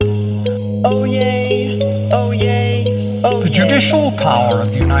Oh yay, oh yay, oh The yay. judicial power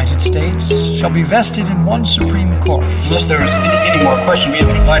of the United States shall be vested in one Supreme Court. Unless there's any more question, we have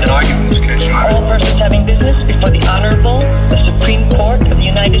to find an argument in this case. All persons having business before the Honorable, the Supreme Court of the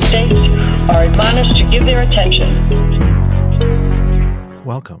United States, are admonished to give their attention.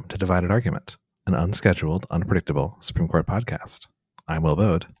 Welcome to Divided Argument, an unscheduled, unpredictable Supreme Court podcast. I'm Will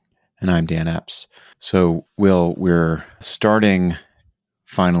Bode. And I'm Dan Epps. So, Will, we're starting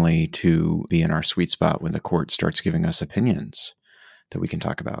finally to be in our sweet spot when the court starts giving us opinions that we can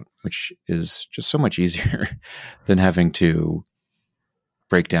talk about, which is just so much easier than having to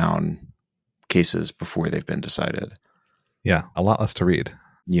break down cases before they've been decided. Yeah, a lot less to read.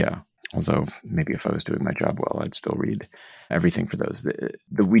 Yeah. Although maybe if I was doing my job well, I'd still read everything for those.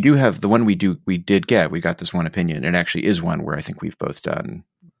 We do have the one we got this one opinion. It actually is one where I think we've both done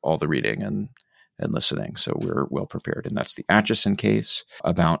all the reading and listening. So we're well prepared. And that's the Atchison case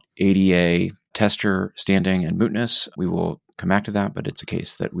about ADA tester standing and mootness. We will come back to that, but it's a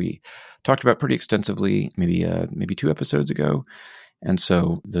case that we talked about pretty extensively, maybe 2 episodes ago. And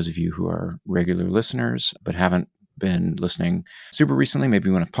so those of you who are regular listeners but haven't been listening super recently, maybe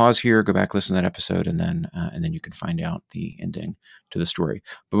you want to pause here, go back, listen to that episode, and then you can find out the ending to the story.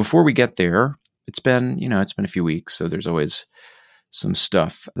 But before we get there, it's been a few weeks, so there's always some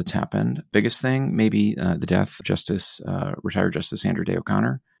stuff that's happened. Biggest thing, maybe the death of retired Justice Sandra Day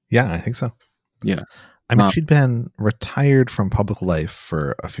O'Connor. Yeah, I think so. Yeah. I mean, she'd been retired from public life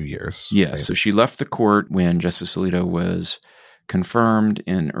for a few years. Yeah, right? So she left the court when Justice Alito was confirmed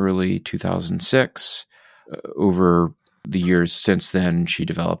in early 2006. Over the years since then, she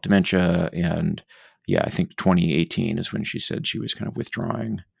developed dementia. And I think 2018 is when she said she was kind of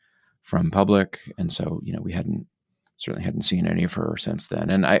withdrawing from public. And so, we certainly hadn't seen any of her since then.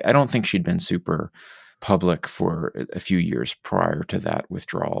 And I don't think she'd been super public for a few years prior to that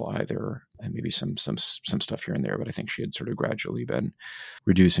withdrawal either. And maybe some stuff here and there, but I think she had sort of gradually been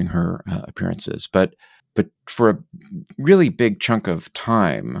reducing her appearances. But for a really big chunk of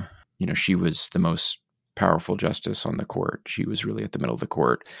time, she was the most powerful justice on the court. She was really at the middle of the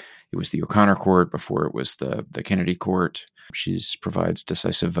court. It was the O'Connor court before it was the Kennedy court. She provides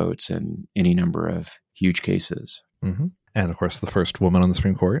decisive votes in any number of huge cases. Mm-hmm. And of course, the first woman on the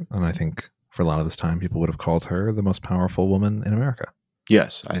Supreme Court. And I think for a lot of this time, people would have called her the most powerful woman in America.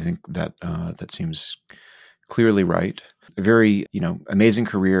 Yes, I think that that seems clearly right. A very, amazing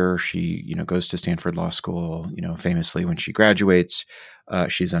career. She, goes to Stanford Law School. Famously, when she graduates,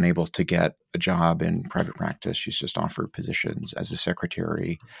 she's unable to get a job in private practice. She's just offered positions as a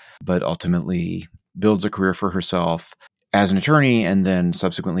secretary, but ultimately builds a career for herself as an attorney, and then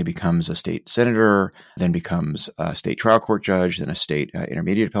subsequently becomes a state senator, then becomes a state trial court judge, then a state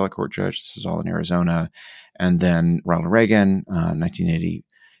intermediate appellate court judge. This is all in Arizona. And then Ronald Reagan, 1980,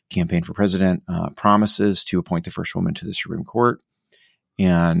 campaign for president, promises to appoint the first woman to the Supreme Court.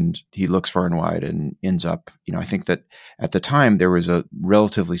 And he looks far and wide and ends up, I think that at the time there was a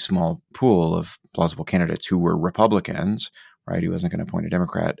relatively small pool of plausible candidates who were Republicans, right? He wasn't going to appoint a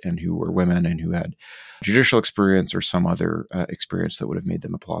Democrat, and who were women and who had judicial experience or some other experience that would have made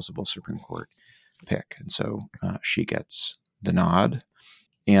them a plausible Supreme Court pick. And so she gets the nod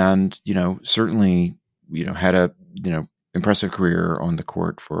and, certainly, had a, impressive career on the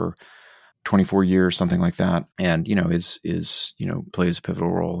court for 24 years, something like that. And, is plays a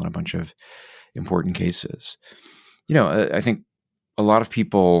pivotal role in a bunch of important cases. I think a lot of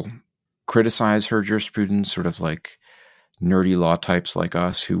people criticize her jurisprudence, sort of like nerdy law types like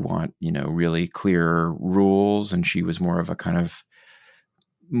us who want, really clear rules. And she was more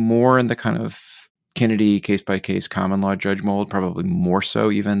in the kind of Kennedy case by case common law judge mold, probably more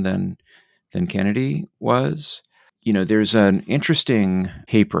so even than Kennedy was. There's an interesting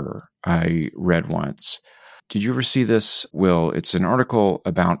paper I read once. Did you ever see this, Will? It's an article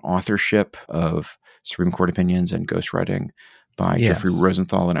about authorship of Supreme Court opinions and ghostwriting by Jeffrey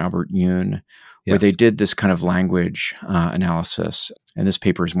Rosenthal and Albert Yoon, where they did this kind of language analysis. And this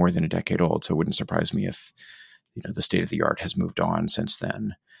paper is more than a decade old, so it wouldn't surprise me if the state of the art has moved on since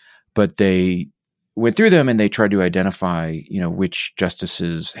then. But they went through them and they tried to identify, which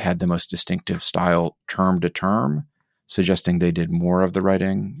justices had the most distinctive style term to term, suggesting they did more of the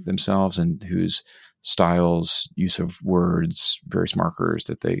writing themselves, and whose styles, use of words, various markers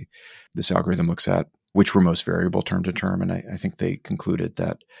that this algorithm looks at, which were most variable term to term. And I think they concluded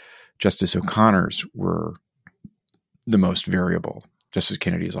that Justice O'Connor's were the most variable. Justice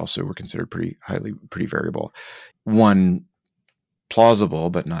Kennedy's also were considered pretty variable. One plausible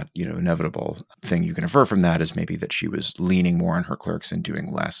but not inevitable thing you can infer from that is maybe that she was leaning more on her clerks and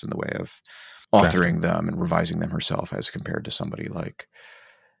doing less in the way of authoring them and revising them herself, as compared to somebody like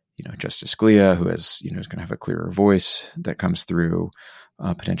Justice Scalia, who has, is going to have a clearer voice that comes through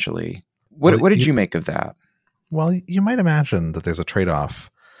potentially. What did you make of that? Well, you might imagine that there's a trade-off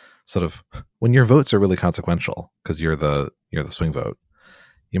sort of when your votes are really consequential because you're the swing vote.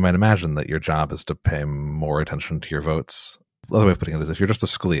 You might imagine that your job is to pay more attention to your votes. The other way of putting it is if you're just a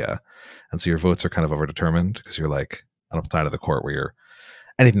Scalia and so your votes are kind of overdetermined because you're like on a side of the court where you're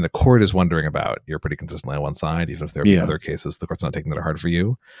anything the court is wondering about, you're pretty consistently on one side, even if there are other cases the court's not taking that are hard for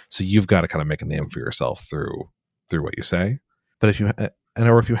you. So you've got to kind of make a name for yourself through what you say. But if you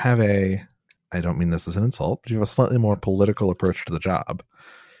have I don't mean this as an insult, but you have a slightly more political approach to the job.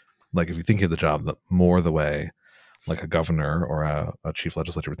 Like if you think of the job more the way like a governor or a chief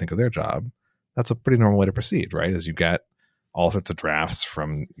legislature would think of their job, that's a pretty normal way to proceed, right? As you get all sorts of drafts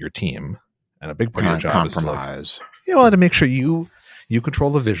from your team, and a big part of your job compromise. is to make sure you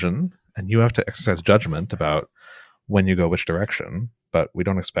control the vision, and you have to exercise judgment about when you go which direction. But we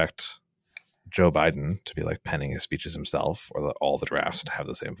don't expect Joe Biden to be like penning his speeches himself, or all the drafts to have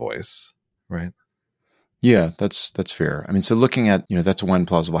the same voice, right? Yeah, that's fair. I mean, so looking at, that's one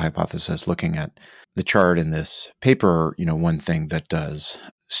plausible hypothesis. Looking at the chart in this paper, one thing that does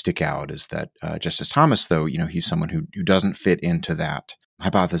stick out is that Justice Thomas, though, he's someone who doesn't fit into that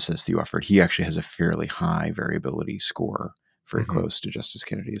hypothesis that you offered. He actually has a fairly high variability score, very close to Justice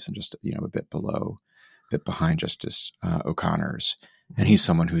Kennedy's and just, a bit behind Justice O'Connor's. And he's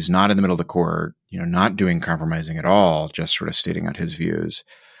someone who's not in the middle of the court, not doing compromising at all, just sort of stating out his views.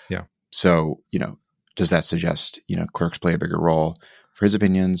 Yeah. So, does that suggest, clerks play a bigger role for his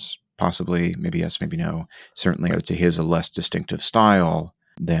opinions? Possibly, maybe yes, maybe no. Certainly, I would say he has a less distinctive style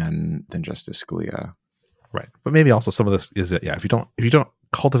than Justice Scalia. Right. But maybe also some of this is that, if you don't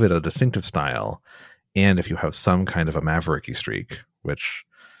cultivate a distinctive style, and if you have some kind of a mavericky streak, which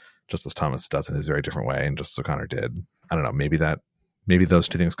Justice Thomas does in his very different way, and Justice O'Connor did, I don't know, maybe those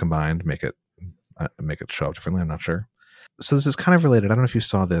two things combined make it show up differently. I'm not sure. So this is kind of related. I don't know if you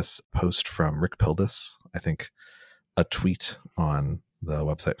saw this post from Rick Pildis, I think a tweet on the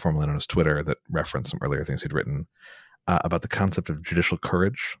website formerly known as Twitter that referenced some earlier things he'd written about the concept of judicial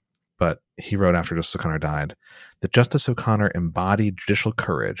courage. But he wrote after Justice O'Connor died that Justice O'Connor embodied judicial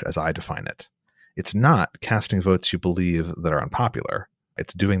courage as I define it. It's not casting votes you believe that are unpopular.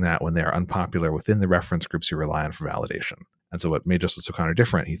 It's doing that when they are unpopular within the reference groups you rely on for validation. And so what made Justice O'Connor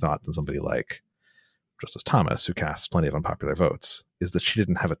different, he thought, than somebody like Justice Thomas, who casts plenty of unpopular votes, is that she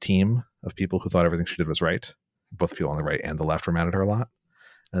didn't have a team of people who thought everything she did was right. Both people on the right and the left were mad at her a lot.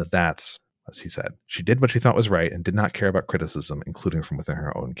 And that's, as he said, she did what she thought was right and did not care about criticism, including from within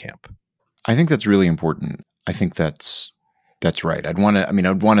her own camp. I think that's really important. I think that's right. I'd want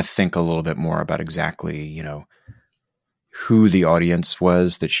to think a little bit more about exactly, who the audience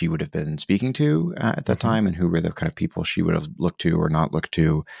was that she would have been speaking to at that time, and who were the kind of people she would have looked to or not looked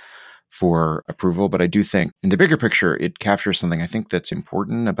to for approval. But I do think in the bigger picture, it captures something I think that's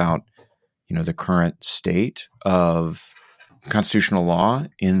important about, the current state of constitutional law,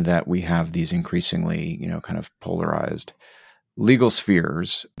 in that we have these increasingly, kind of polarized legal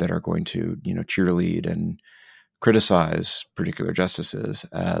spheres that are going to, cheerlead and criticize particular justices,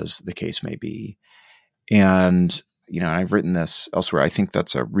 as the case may be. And, I've written this elsewhere. I think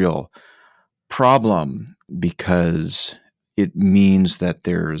that's a real problem because it means that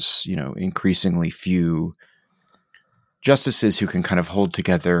there's, increasingly few justices who can kind of hold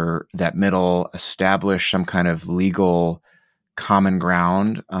together that middle, establish some kind of legal common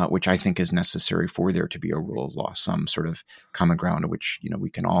ground, which I think is necessary for there to be a rule of law, some sort of common ground in which, we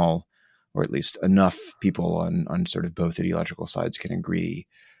can all, or at least enough people on sort of both ideological sides can agree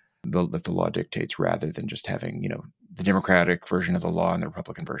that the law dictates, rather than just having, the Democratic version of the law and the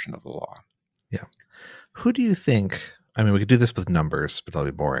Republican version of the law. Yeah. Who do you think, we could do this with numbers, but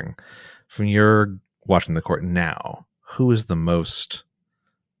that'll be boring. From your watching the court now, who is the most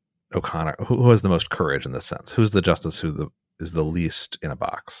O'Connor, who has the most courage in this sense? Who's the justice who is the least in a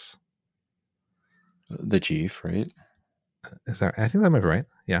box? The chief, right? Is that? I think that might be right.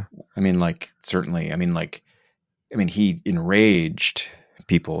 Yeah. Certainly. He enraged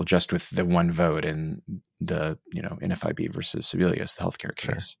people just with the one vote in the, NFIB versus Sebelius, the healthcare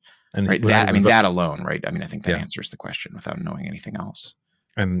case. Sure. And right. That alone, right? I think that answers the question without knowing anything else.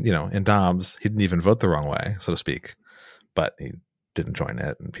 And, in Dobbs, he didn't even vote the wrong way, so to speak, but he didn't join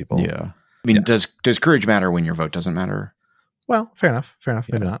it, and people. Yeah. Does courage matter when your vote doesn't matter? Well, fair enough. Yeah.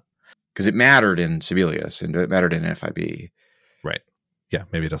 Maybe not. Because it mattered in Sebelius and it mattered in FIB. Right. Yeah.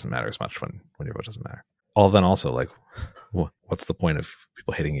 Maybe it doesn't matter as much when your vote doesn't matter. Then also, what's the point of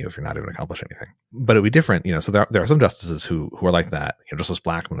people hating you if you're not even accomplish anything? But it'd be different, so there are some justices who are like that. Justice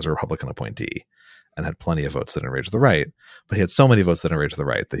Blackmun was a Republican appointee and had plenty of votes that enraged the right, but he had so many votes that enraged the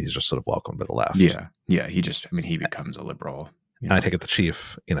right that he's just sort of welcomed by the left. Yeah. He becomes a liberal. And I take it the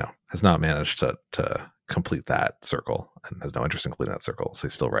chief, has not managed to complete that circle and has no interest in completing that circle. So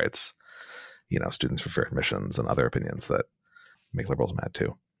he still writes, students for fair admissions and other opinions that make liberals mad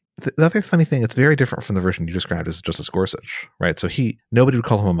too. The other funny thing, it's very different from the version you described as Justice Gorsuch, right? So nobody would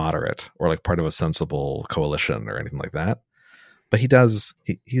call him a moderate or like part of a sensible coalition or anything like that. But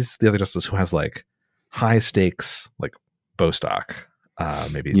he's the other justice who has like high stakes, like Bostock,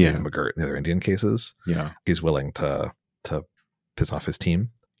 maybe McGirt in the other Indian cases. Yeah. He's willing to piss off his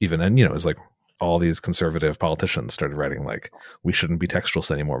team even. And, it was like all these conservative politicians started writing like, we shouldn't be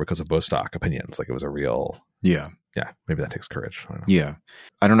textualists anymore because of Bostock opinions. Like it was a real... Yeah, maybe that takes courage. I don't know. Yeah.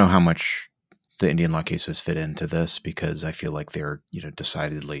 I don't know how much the Indian law cases fit into this because I feel like they're,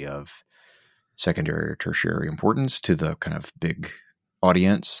 decidedly of secondary or tertiary importance to the kind of big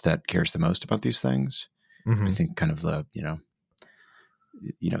audience that cares the most about these things. Mm-hmm. I think kind of the, the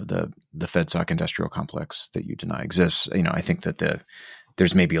FedSoc industrial complex that you deny exists. I think that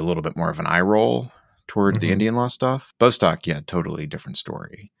there's maybe a little bit more of an eye roll toward the Indian law stuff. Bostock, totally different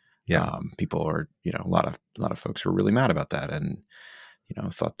story. Yeah. People are, a lot of folks were really mad about that and,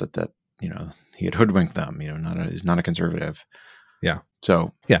 thought that, he had hoodwinked them, he's not a conservative. Yeah.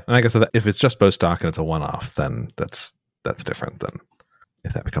 So, yeah. And I guess if it's just Bostock and it's a one-off, then that's different than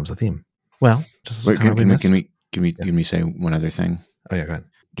if that becomes a theme. Well, can we say one other thing? Oh yeah, go ahead.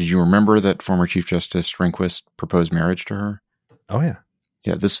 Did you remember that former Chief Justice Rehnquist proposed marriage to her? Oh yeah.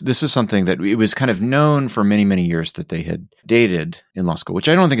 Yeah, this is something that it was kind of known for many, many years that they had dated in law school, which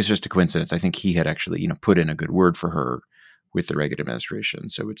I don't think is just a coincidence. I think he had actually, put in a good word for her with the Reagan administration.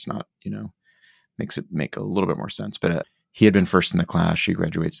 So it's not, makes it make a little bit more sense. But he had been first in the class. She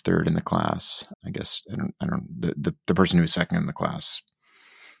graduates third in the class. I guess the person who was second in the class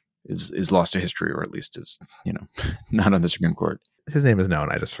is lost to history, or at least is, not on the Supreme Court. His name is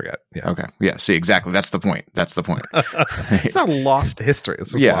known. I just forget. Yeah. Okay. Yeah. See, exactly. That's the point. It's not lost to history.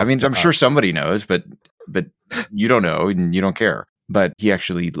 I'm sure somebody knows, but you don't know and you don't care. But he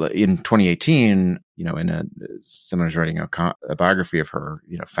actually, in 2018, someone was writing a biography of her,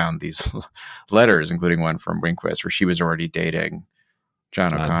 found these letters, including one from Rehnquist, where she was already dating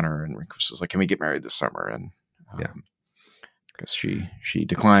John O'Connor, and Rehnquist was like, "Can we get married this summer?" And I guess she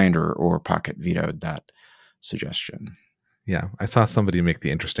declined or pocket vetoed that suggestion. Yeah, I saw somebody make the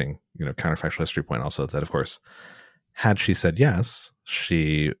interesting, counterfactual history point also that, of course, had she said yes,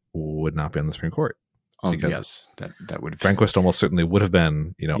 she would not be on the Supreme Court. Oh, yes, that would have. Rehnquist almost certainly would have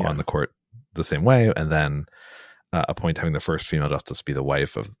been, on the court the same way, and then a point having the first female justice be the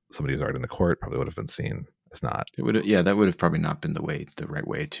wife of somebody who's already in the court probably would have been seen as not. It would, that would have probably not been the right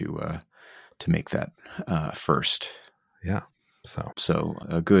way to make that first. Yeah. So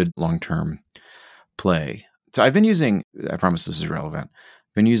a good long-term play. So I've been using, I promise this is relevant,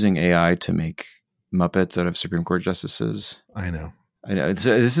 I've been using AI to make Muppets out of Supreme Court justices. I know.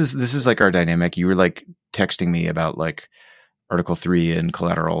 This is like our dynamic. You were like texting me about like Article 3 and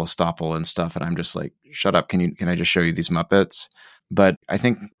collateral estoppel and stuff. And I'm just like, shut up. Can I just show you these Muppets? But I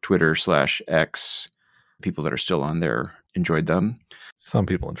think Twitter/X, people that are still on there enjoyed them. Some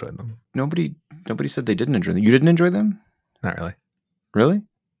people enjoyed them. Nobody said they didn't enjoy them. You didn't enjoy them? Not really. Really?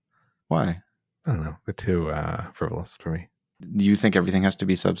 Why? I don't know. They're too frivolous for me. Do you think everything has to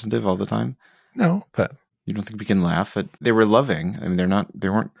be substantive all the time? No, but you don't think we can laugh at? They were loving. I mean, they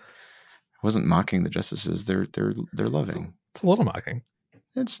weren't. I wasn't mocking the justices. They're loving. It's a little mocking.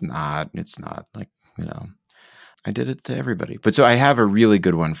 It's not like, I did it to everybody. But so I have a really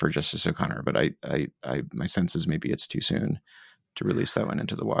good one for Justice O'Connor, but I my sense is maybe it's too soon to release that one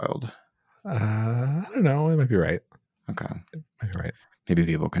into the wild. I don't know. It might be right. Okay. It might be right. Maybe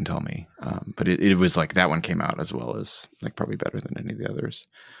people can tell me. But it was like that one came out as well as like probably better than any of the others.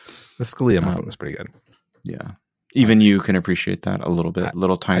 The Scalia Muppet was pretty good. Yeah. Even you can appreciate that a little bit,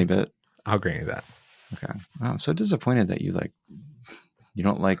 tiny bit. I'll grant you that. Okay. Wow, I'm so disappointed that you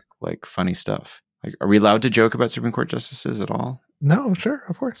don't like funny stuff. Like, are we allowed to joke about Supreme Court justices at all? No, sure,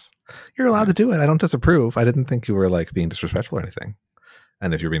 of course. You're allowed to do it. I don't disapprove. I didn't think you were like being disrespectful or anything.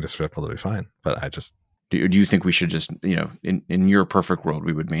 And if you're being disrespectful, it'll be fine. But I just do you think we should just, in your perfect world,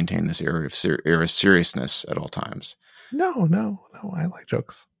 we would maintain this air of seriousness at all times? No. I like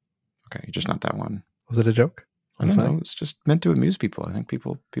jokes. Okay, just not that one. Was it a joke? I don't know. It's just meant to amuse people. I think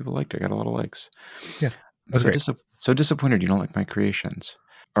people liked it. I got a lot of likes. Yeah. So disappointed you don't like my creations.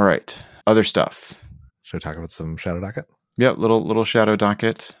 All right. Other stuff. Should we talk about some shadow docket? Yeah, little shadow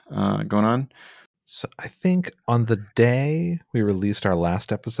docket going on. So I think on the day we released our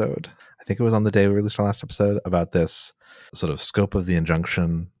last episode, about this sort of scope of the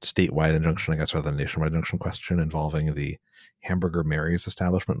injunction, statewide injunction, I guess, rather than nationwide injunction question involving the Hamburger Mary's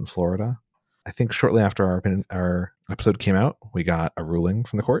establishment in Florida. I think shortly after our episode came out, we got a ruling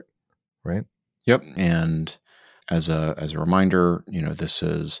from the court, right? Yep. And as a reminder, this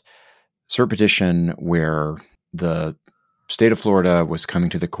is cert petition where the state of Florida was coming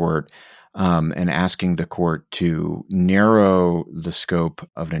to the court and asking the court to narrow the scope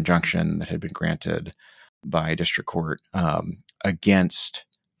of an injunction that had been granted by a district court against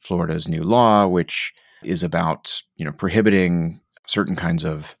Florida's new law, which is about prohibiting certain kinds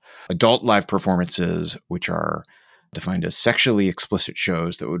of adult live performances, which are defined as sexually explicit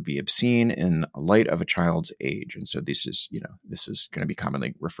shows that would be obscene in light of a child's age. And so this is going to be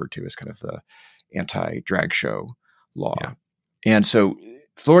commonly referred to as kind of the anti-drag show law. Yeah. And so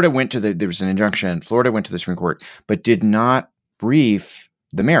Florida there was an injunction, Florida went to the Supreme Court, but did not brief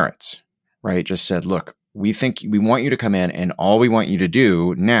the merits, right? Just said, look, we want you to come in, and all we want you to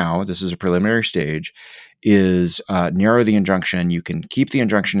do now, this is a preliminary stage, is narrow the injunction. You can keep the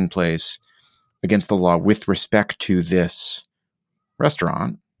injunction in place against the law with respect to this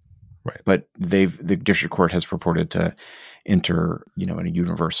restaurant, right? But the district court has purported to enter, in a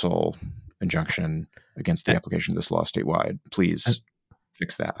universal injunction against the application of this law statewide. Please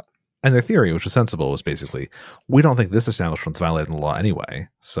fix that. And their theory, which was sensible, was basically, we don't think this establishment's violating the law anyway,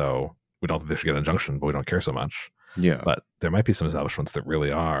 so we don't think they should get an injunction, but we don't care so much. Yeah. But there might be some establishments that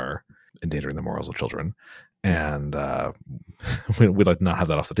really are endangering the morals of children, and we'd like to not have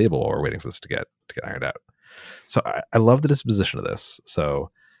that off the table while we're waiting for this to get ironed out. So I love the disposition of this. So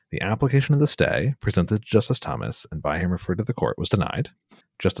the application of the stay presented to Justice Thomas and by him referred to the court was denied.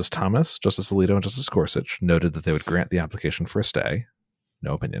 Justice Thomas, Justice Alito, and Justice Gorsuch noted that they would grant the application for a stay.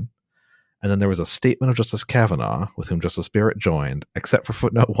 No opinion. And then there was a statement of Justice Kavanaugh, with whom Justice Barrett joined, except for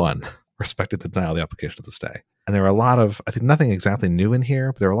footnote 1, respected the denial of the application of the stay. And there were a lot of, I think nothing exactly new in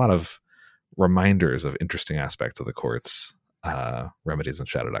here, but there were a lot of reminders of interesting aspects of the court's remedies and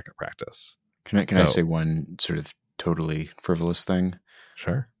shadow docket practice. Can I say one sort of totally frivolous thing?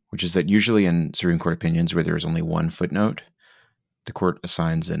 Sure. Which is that usually in Supreme Court opinions where there is only one footnote, the court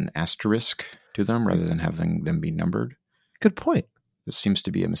assigns an asterisk to them rather than having them be numbered. Good point. This seems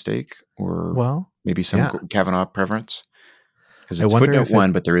to be a mistake, or maybe some Kavanaugh preference. Because it's footnote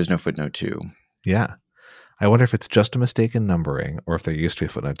 1, but there is no footnote 2. Yeah. I wonder if it's just a mistake in numbering, or if there used to be a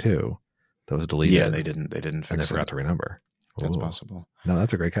footnote 2 that was deleted. Yeah, they didn't fix it. And they forgot to renumber. That's possible. No,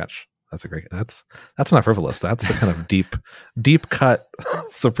 that's a great catch. That's not frivolous. That's the kind of deep cut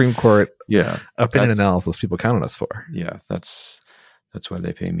Supreme Court opinion analysis people count on us for. Yeah, that's why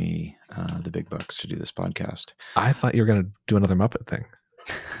they pay me the big bucks to do this podcast. I thought you were going to do another Muppet thing.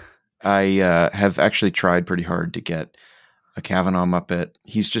 I have actually tried pretty hard to get a Kavanaugh Muppet.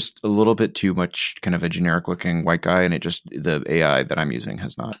 He's just a little bit too much kind of a generic looking white guy, and the AI that I'm using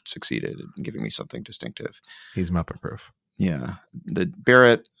has not succeeded in giving me something distinctive. He's Muppet-proof. Yeah. The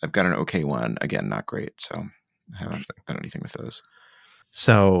Barrett, I've got an okay one. Again, not great. So I haven't done anything with those.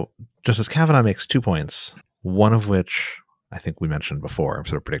 So Justice Kavanaugh makes 2 points, one of which I think we mentioned before,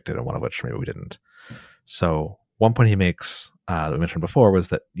 sort of predicted, and one of which maybe we didn't. So one point he makes that we mentioned before was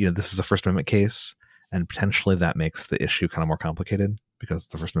that this is a First Amendment case, and potentially that makes the issue kind of more complicated because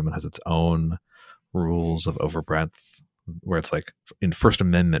the First Amendment has its own rules of overbreadth, where it's like in First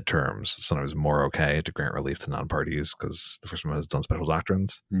Amendment terms, sometimes more okay to grant relief to non-parties because the First Amendment has its own special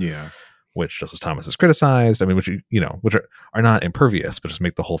doctrines. Yeah. Which Justice Thomas has criticized. I mean, which are not impervious, but just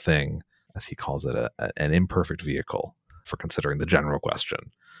make the whole thing, as he calls it, an imperfect vehicle for considering the general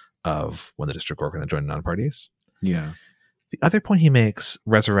question of when the district court can join non-parties. Yeah. The other point he makes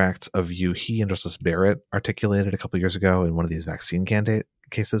resurrects a view he and Justice Barrett articulated a couple of years ago in one of these vaccine candidate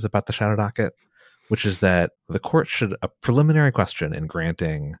cases about the shadow docket, which is that the court a preliminary question in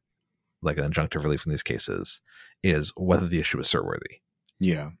granting like an injunctive relief in these cases is whether the issue is cert-worthy.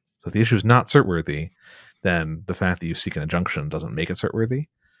 Yeah. So if the issue is not cert-worthy, then the fact that you seek an injunction doesn't make it cert-worthy.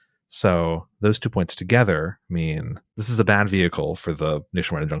 So those 2 points together mean this is a bad vehicle for the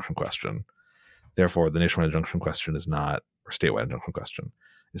nationwide injunction question. Therefore, the nationwide injunction question is not, or statewide injunction question,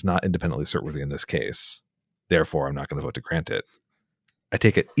 is not independently cert-worthy in this case. Therefore, I'm not going to vote to grant it. I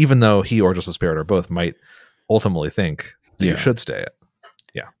take it, even though he or Justice Barrett or both might ultimately think that you should stay it.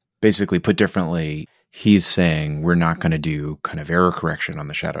 Yeah. Basically, put differently, he's saying we're not going to do kind of error correction on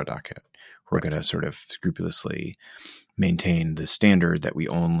the shadow docket. We're going to sort of scrupulously maintain the standard that we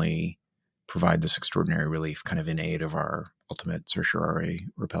only provide this extraordinary relief kind of in aid of our ultimate certiorari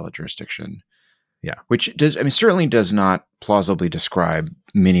or appellate jurisdiction Yeah. Which certainly does not plausibly describe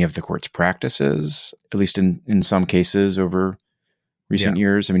many of the court's practices, at least in some cases over recent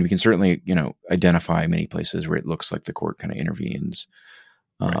years. I mean, we can certainly, identify many places where it looks like the court kind of intervenes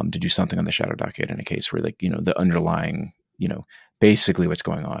to do something on the shadow docket in a case where, like, the underlying, basically what's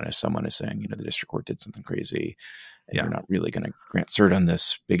going on is someone is saying, the district court did something crazy and you're not really going to grant cert on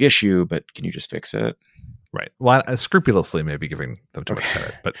this big issue, but can you just fix it? Right. Well, I scrupulously maybe giving them too much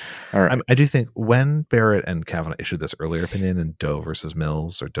credit, but all right. I do think when Barrett and Kavanaugh issued this earlier opinion in Doe versus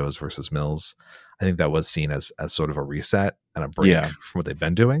Mills or Doe's versus Mills, I think that was seen as sort of a reset and a break from what they've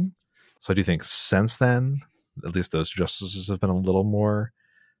been doing. So I do think since then, at least those justices have been a little more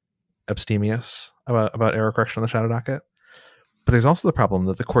abstemious about error correction on the shadow docket. But there's also the problem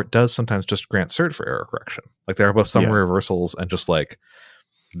that the court does sometimes just grant cert for error correction. Like there are both summary reversals and just like,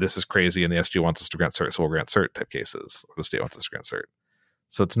 this is crazy and the SG wants us to grant cert, so we'll grant cert type cases, or the state wants us to grant cert.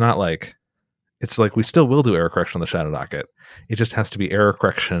 So it's not like, it's like we still will do error correction on the shadow docket. It just has to be error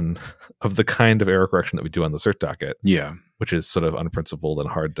correction of the kind of error correction that we do on the cert docket. Yeah. Which is sort of unprincipled and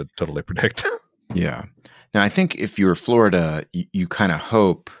hard to totally predict. Yeah. Now, I think if you're Florida, you kind of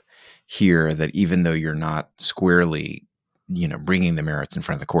hope here that even though you're not squarely, bringing the merits in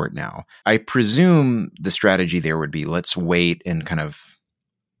front of the court now, I presume the strategy there would be, let's wait and kind of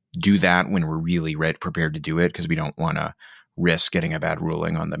do that when we're really prepared to do it, because we don't want to risk getting a bad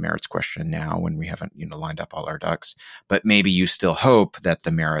ruling on the merits question now when we haven't, lined up all our ducks. But maybe you still hope that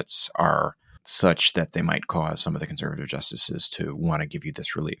the merits are such that they might cause some of the conservative justices to want to give you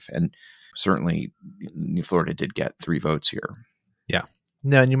this relief. And certainly Florida did get 3 votes here. Yeah.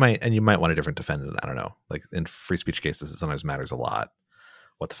 No, and you might want a different defendant. I don't know. Like in free speech cases, it sometimes matters a lot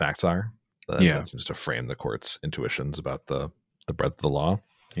what the facts are. That seems to frame the court's intuitions about the breadth of the law.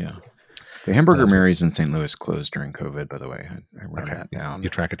 Yeah. The Hamburger Mary's in St. Louis closed during COVID, by the way. I wrote that down. You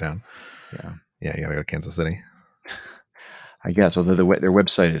track it down. Yeah. Yeah, you gotta go to Kansas City. I guess, although their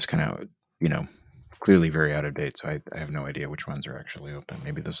website is kind of, clearly very out of date. So I have no idea which ones are actually open.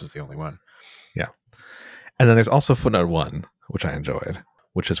 Maybe this is the only one. Yeah. And then there's also footnote 1, which I enjoyed,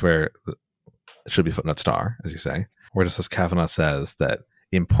 which is where it should be footnote star, as you say, where Justice Kavanaugh says that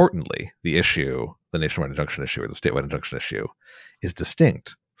importantly, the issue, the nationwide injunction issue or the statewide injunction issue, is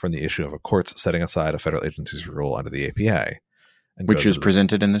distinct from the issue of a court's setting aside a federal agency's rule under the APA. Which is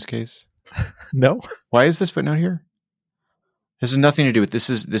presented in this case? No. Why is this footnote here? This has nothing to do with this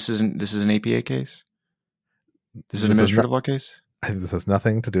is an APA case? This is an administrative law case? I think this has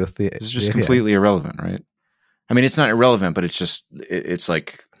nothing to do with This is just completely irrelevant, right? I mean, it's not irrelevant, but it's just it's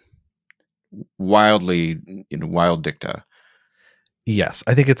like wildly wild dicta. Yes,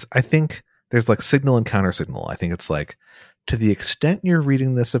 I think there's like signal and counter signal. I think it's like, to the extent you're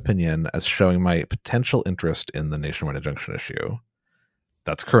reading this opinion as showing my potential interest in the nationwide injunction issue,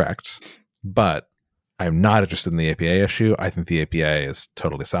 that's correct. But I'm not interested in the APA issue. I think the APA is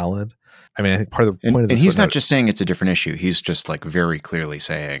totally solid. I mean, I think part of the point of this, and he's not just saying it's a different issue. He's just like very clearly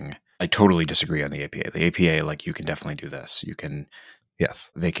saying, I totally disagree on the APA. The APA, like, you can definitely do this. You can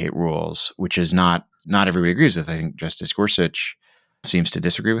vacate rules, which is not everybody agrees with. I think Justice Gorsuch seems to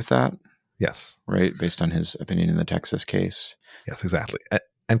disagree with that. Yes. Right? Based on his opinion in the Texas case. Yes, exactly.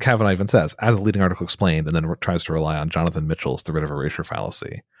 And Kavanaugh even says, as the leading article explained, and then tries to rely on Jonathan Mitchell's The Writ of Erasure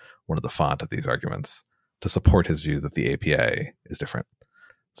Fallacy, one of the font of these arguments, to support his view that the APA is different.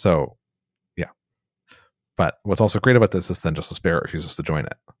 So, yeah. But what's also great about this is then Justice Barrett refuses to join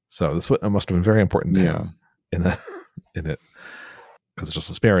it. So this must have been very important to him in it. Because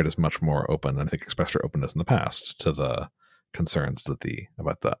Justice Barrett is much more open, and I think expressed her openness in the past to the concerns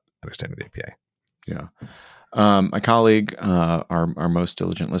about the understanding of the APA. Yeah. My colleague, our most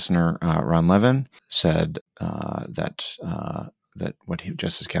diligent listener, Ron Levin, said that what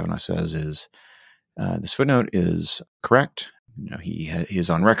Justice Kavanaugh says is this footnote is correct. He is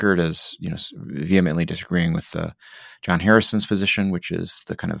on record as vehemently disagreeing with John Harrison's position, which is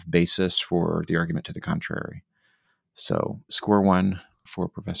the kind of basis for the argument to the contrary. So score 1 for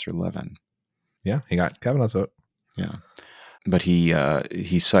Professor Levin. Yeah, he got Kavanaugh's vote. Yeah. But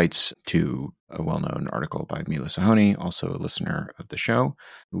he cites to a well-known article by Mila Sahoni, also a listener of the show,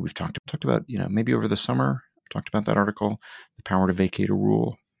 who we've talked about, maybe over the summer, talked about that article, The Power to Vacate a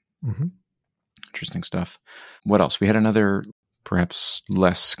Rule. Mm-hmm. Interesting stuff. What else? We had another perhaps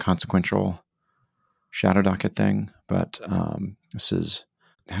less consequential shadow docket thing, but this is,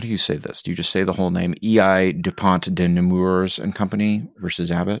 how do you say this? Do you just say the whole name? E.I. DuPont de Nemours and Company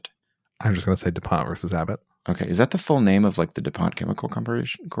versus Abbott? I'm just going to say DuPont versus Abbott. Okay. Is that the full name of like the DuPont Chemical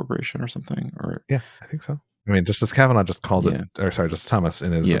Corporation or something? Or yeah, I think so. I mean, Justice Kavanaugh just calls it, or sorry, Justice Thomas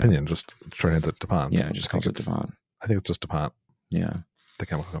in his opinion just shorthands it DuPont. Yeah, just calls it DuPont. I think it's just DuPont. Yeah. The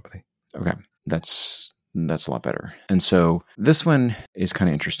chemical company. Okay. That's a lot better. And so this one is kind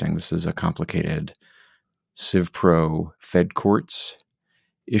of interesting. This is a complicated Civ Pro Fed courts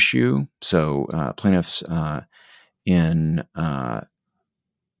issue. So plaintiffs in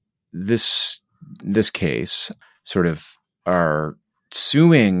this case sort of are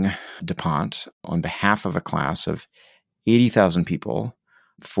suing DuPont on behalf of a class of 80,000 people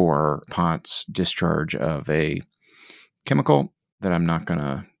for DuPont's discharge of a chemical that I'm not going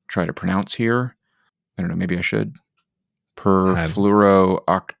to try to pronounce here. I don't know, maybe I should.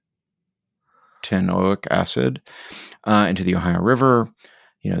 Perfluorooctanoic acid into the Ohio River.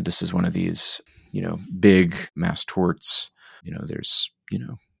 This is one of these, big mass torts. There's,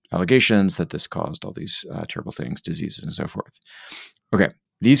 allegations that this caused all these terrible things, diseases, and so forth. Okay.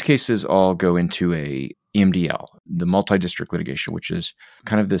 These cases all go into a EMDL, the multi-district litigation, which is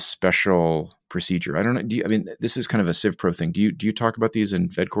kind of this special procedure. I don't know. This is kind of a Civ Pro thing. Do you talk about these in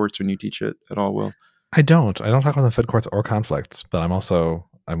Fed courts when you teach it at all, Will? I don't talk about the Fed courts or conflicts, but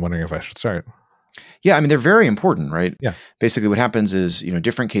I'm wondering if I should start. Yeah, they're very important, right? Yeah. Basically, what happens is,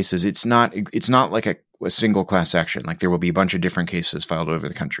 different cases. It's not like a single class action. Like there will be a bunch of different cases filed over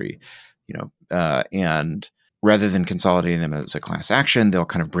the country, and rather than consolidating them as a class action, they'll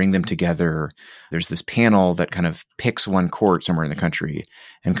kind of bring them together. There's this panel that kind of picks one court somewhere in the country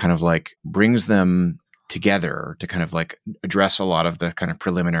and kind of like brings them together to kind of like address a lot of the kind of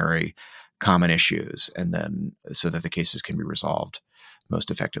preliminary common issues, and then so that the cases can be resolved most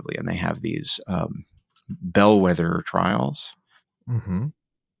effectively. And they have these bellwether trials,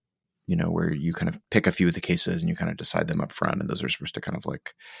 where you kind of pick a few of the cases and you kind of decide them up front. And those are supposed to kind of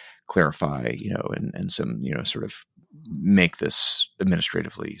like clarify, and some, sort of make this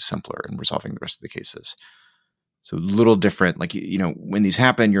administratively simpler in resolving the rest of the cases. So a little different, like, when these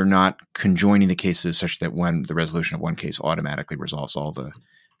happen, you're not conjoining the cases such that the resolution of one case automatically resolves all the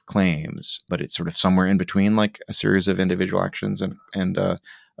claims, but it's sort of somewhere in between, like a series of individual actions and a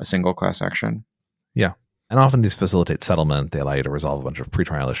single class action. Yeah. And often these facilitate settlement. They allow you to resolve a bunch of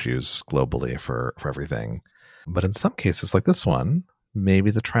pretrial issues globally for everything. But in some cases, like this one,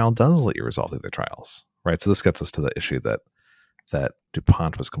 maybe the trial does let you resolve the other trials, right? So this gets us to the issue that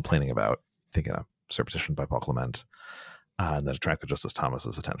DuPont was complaining about, I think in a cert petition by Paul Clement, and that attracted Justice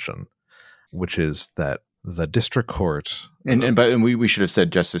Thomas's attention, which is that the district court... And we should have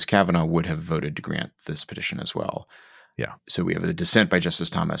said Justice Kavanaugh would have voted to grant this petition as well. Yeah. So we have a dissent by Justice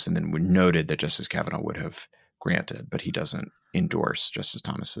Thomas, and then we noted that Justice Kavanaugh would have granted, but he doesn't endorse Justice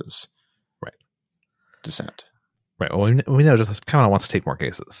Thomas's dissent. Right. Well, we know Justice Kavanaugh wants to take more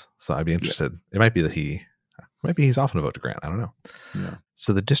cases, so I'd be interested. Yeah. It might be that he's often a vote to grant. I don't know. Yeah.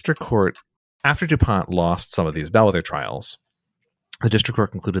 So the district court, after DuPont lost some of these bellwether trials, the district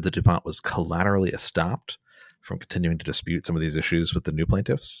court concluded that DuPont was collaterally estopped from continuing to dispute some of these issues with the new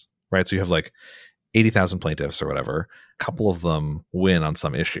plaintiffs. Right. So you have like 80,000 plaintiffs or whatever. A couple of them win on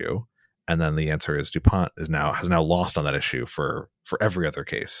some issue. And then the answer is DuPont has now lost on that issue for every other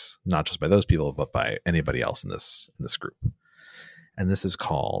case, not just by those people, but by anybody else in this group. And this is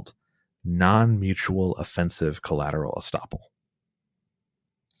called non-mutual offensive collateral estoppel.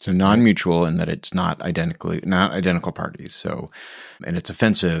 So non-mutual in that it's not identical parties. So, and it's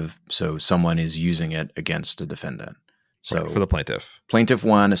offensive. So someone is using it against a defendant. So right, for the plaintiff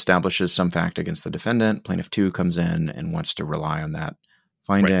 1 establishes some fact against the defendant. Plaintiff 2 comes in and wants to rely on that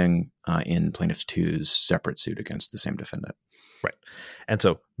finding in plaintiff 2's separate suit against the same defendant. Right. And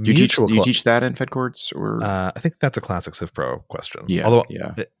so do you teach that in Fed courts, or I think that's a classic Civ Pro question. Yeah. Although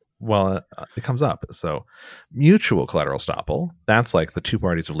it comes up. So mutual collateral estoppel, that's like the two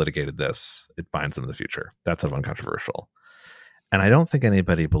parties have litigated this. It binds them in the future. That's uncontroversial. And I don't think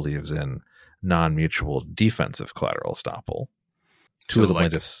anybody believes in non-mutual defensive collateral estoppel. Two of the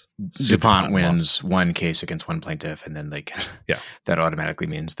plaintiffs. DuPont wins one case against one plaintiff, and then they can. Yeah. That automatically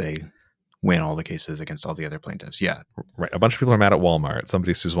means they win all the cases against all the other plaintiffs. Yeah. Right. A bunch of people are mad at Walmart.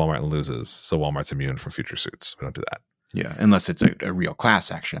 Somebody sues Walmart and loses, so Walmart's immune from future suits. We don't do that. Yeah, unless it's a real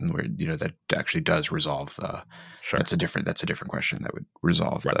class action where that actually does resolve the. Sure. That's a different question that would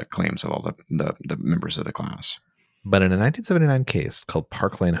resolve the claims of all the members of the class. But in a 1979 case called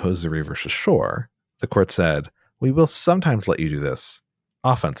Park Lane Hosiery versus Shore, the court said, we will sometimes let you do this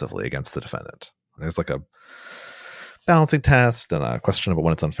offensively against the defendant. There's like a balancing test and a question about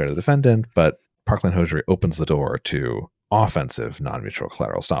when it's unfair to the defendant, but Park Lane Hosiery opens the door to offensive non-mutual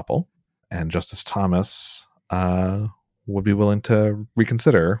collateral estoppel. And Justice Thomas would be willing to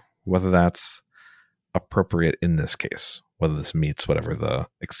reconsider whether that's appropriate in this case, whether this meets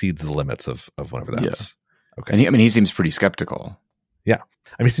exceeds the limits of whatever that's. Yeah. Okay. And he seems pretty skeptical. Yeah.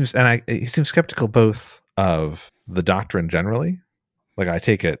 He seems skeptical both of the doctrine generally, Like, I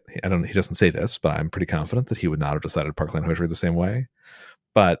take it, he doesn't say this, but I'm pretty confident that he would not have decided Parkland hosiery the same way.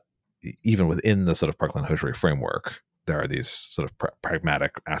 But even within the sort of Parkland hosiery framework, there are these sort of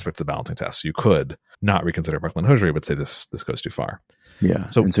pragmatic aspects of balancing tests. You could not reconsider Parkland hosiery, but say this goes too far. Yeah.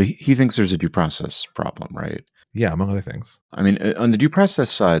 So he thinks there's a due process problem, right? Yeah, among other things. I mean, on the due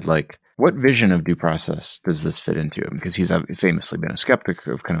process side, like, what vision of due process does this fit into? Because he's famously been a skeptic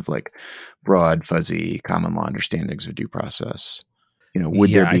of kind of like broad, fuzzy common law understandings of due process.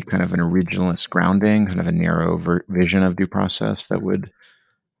 Would there be kind of an originalist grounding, kind of a narrow vision of due process that would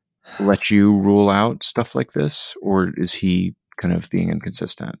let you rule out stuff like this? Or is he kind of being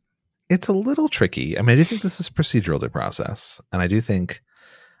inconsistent? It's a little tricky. I mean, I do think this is procedural due process. And I do think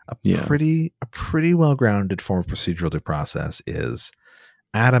a pretty well-grounded form of procedural due process is,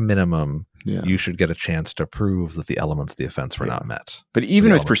 at a minimum, you should get a chance to prove that the elements of the offense were not met. But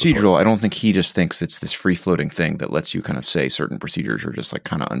even with procedural, I don't think he just thinks it's this free-floating thing that lets you kind of say certain procedures are just like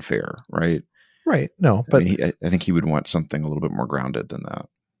kind of unfair, right? Right. No, but I think he would want something a little bit more grounded than that.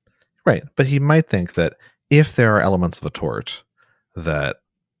 Right. But he might think that if there are elements of a tort, that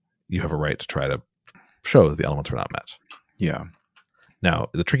you have a right to try to show that the elements were not met. Yeah. Now,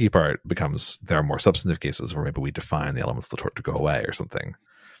 the tricky part becomes there are more substantive cases where maybe we define the elements of the tort to go away or something.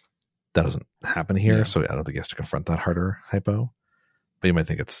 That doesn't happen here, so I don't think he has to confront that harder hypo. But you might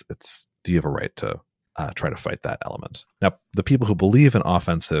think it's do you have a right to try to fight that element? Now, the people who believe in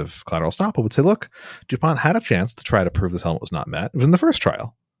offensive collateral estoppel would say, look, DuPont had a chance to try to prove this element was not met. It was in the first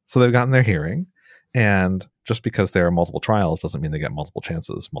trial. So they've gotten their hearing. And just because there are multiple trials doesn't mean they get multiple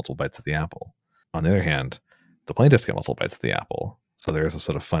chances, multiple bites at the apple. On the other hand, the plaintiffs get multiple bites at the apple. So there is a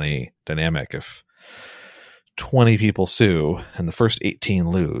sort of funny dynamic. If 20 people sue and the first 18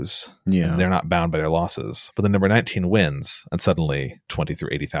 lose, and they're not bound by their losses, but the number 19 wins, and suddenly 20 through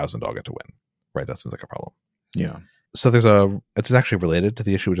 80,000 all get to win. Right? That seems like a problem. Yeah. So it's actually related to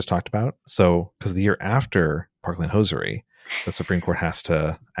the issue we just talked about. So, because the year after Parkland hosiery, the Supreme Court has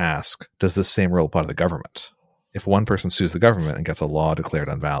to ask, does this same rule apply to the government? If one person sues the government and gets a law declared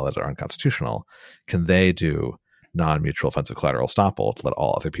invalid or unconstitutional, can they do non-mutual offensive collateral estoppel to let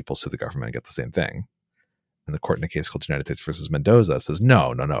all other people sue the government and get the same thing? And the court in a case called United States versus Mendoza says,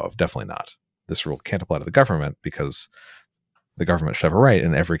 no, definitely not. This rule can't apply to the government because the government should have a right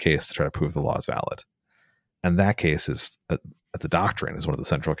in every case to try to prove the law is valid. And that case is, at the doctrine, is one of the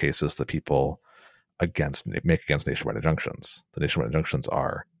central cases that people make against nationwide injunctions. The nationwide injunctions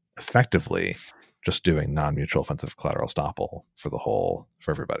are effectively just doing non-mutual offensive collateral estoppel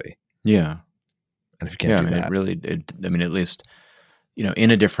for everybody. Yeah. And if you can't do that, at least,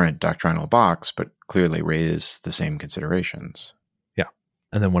 in a different doctrinal box, but clearly raise the same considerations. Yeah.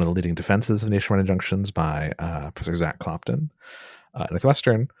 And then one of the leading defenses of nationwide injunctions by Professor Zach Clopton at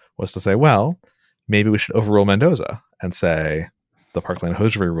Northwestern was to say, well, maybe we should overrule Mendoza and say the Parkland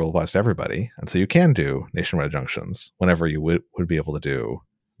hosiery rule applies to everybody. And so you can do nationwide injunctions whenever you would be able to do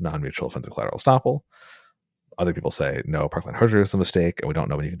non-mutual offensive collateral estoppel. Other people say, no, Parkland hosiery is a mistake, and we don't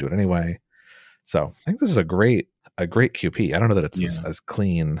know when you can do it anyway. So I think this is a great QP. I don't know that it's as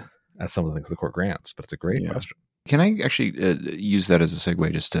clean as some of the things the court grants, but it's a great question. Can I actually use that as a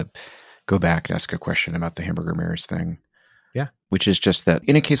segue just to go back and ask a question about the hamburger mirrors thing? Yeah. Which is just that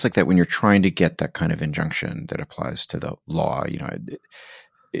in a case like that, when you're trying to get that kind of injunction that applies to the law,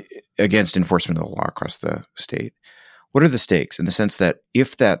 against enforcement of the law across the state, what are the stakes in the sense that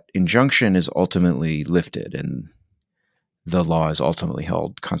if that injunction is ultimately lifted and the law is ultimately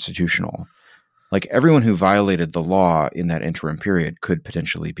held constitutional, like everyone who violated the law in that interim period could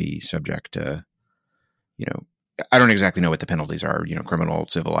potentially be subject to, I don't exactly know what the penalties are, criminal,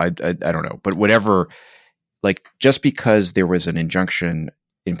 civil, I don't know, but whatever, like just because there was an injunction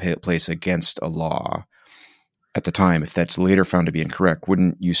in place against a law at the time, if that's later found to be incorrect,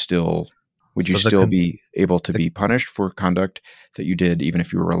 would you still be able to be punished for conduct that you did, even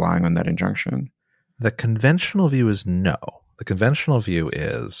if you were relying on that injunction? The conventional view is no. The conventional view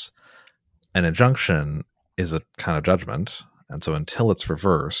is an injunction is a kind of judgment. And so until it's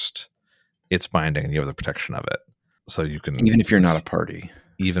reversed, it's binding and you have the protection of it. So you can, even if you're not a party,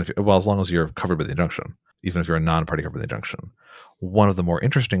 as long as you're covered by the injunction, even if you're a non-party covered by the injunction. One of the more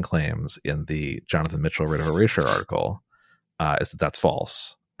interesting claims in the Jonathan Mitchell writ of erasure article is that that's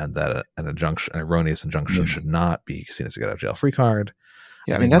false, and that an erroneous injunction should not be seen as a get out of jail free card.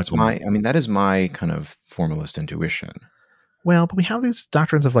 Yeah, that is my kind of formalist intuition. Well, but we have these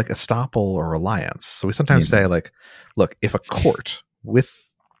doctrines of like estoppel or reliance. So we sometimes say like, look, if a court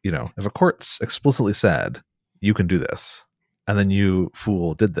if a court explicitly said you can do this, and then you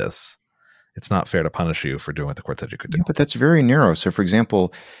fool did this, it's not fair to punish you for doing what the court said you could do. Yeah, but that's very narrow. So for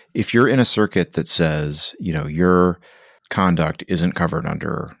example, if you're in a circuit that says, your conduct isn't covered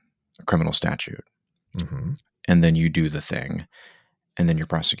under a criminal statute. Mm-hmm. And then you do the thing, and then you're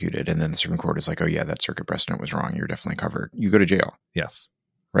prosecuted. And then the Supreme Court is like, oh yeah, that circuit precedent was wrong. You're definitely covered. You go to jail, Yes.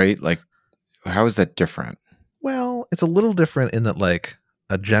 right? Like, how is that different? Well, it's a little different in that, like,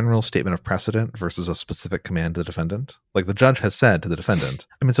 a general statement of precedent versus a specific command to the defendant. Like the judge has said to the defendant.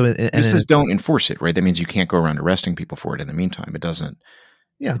 I mean, so It says don't enforce it, right? That means you can't go around arresting people for it in the meantime. It doesn't.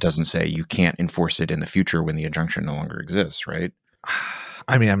 Yeah. It doesn't say you can't enforce it in the future when the injunction no longer exists, right?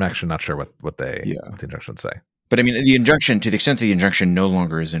 I mean, I'm actually not sure what the Yeah. injunctions say. But I mean, the injunction, to the extent the injunction no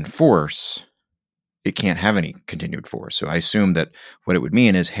longer is in force, it can't have any continued force. So I assume that what it would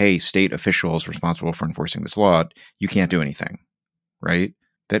mean is, hey, state officials responsible for enforcing this law, you can't do anything, right?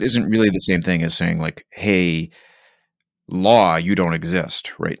 That isn't really the same thing as saying, like, hey, law, you don't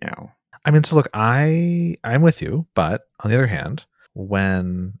exist right now. I mean, so look, I'm with you, but on the other hand,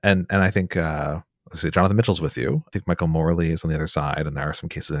 when and I think let's see, Jonathan Mitchell's with you. I think Michael Morley is on the other side, and there are some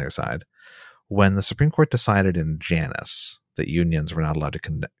cases on the other side. When the Supreme Court decided in Janus that unions were not allowed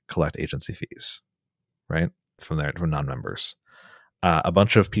to collect agency fees, right, from non-members, a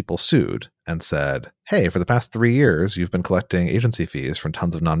bunch of people sued and said, hey, for the past 3 years, you've been collecting agency fees from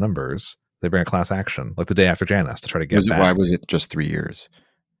tons of non-members. They bring a class action, like the day after Janus, to try to get back. Why was it just 3 years?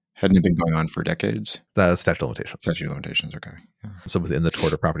 Hadn't it been going on for decades? The statute of limitations. Statute of limitations, okay. Yeah. So within the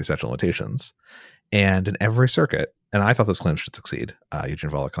tort or property statute of limitations. And in every circuit, and I thought those claims should succeed. Eugene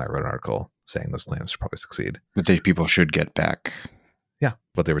Volokh and I wrote an article saying those claims should probably succeed. But people should get back. Yeah,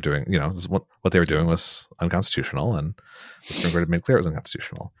 what they were doing, what they were doing was unconstitutional, and the Supreme Court had made clear it was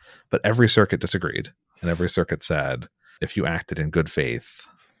unconstitutional. But every circuit disagreed, and every circuit said, if you acted in good faith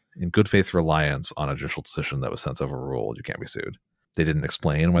reliance on a judicial decision that was since overruled, you can't be sued. They didn't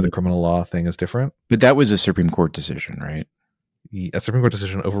explain why the criminal law thing is different. But that was a Supreme Court decision, right? A Supreme Court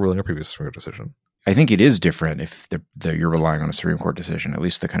decision overruling a previous Supreme Court decision. I think it is different if you're relying on a Supreme Court decision, at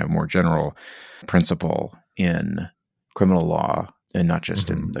least the kind of more general principle in criminal law, and not just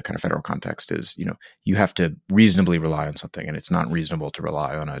in the kind of federal context, is, you have to reasonably rely on something, and it's not reasonable to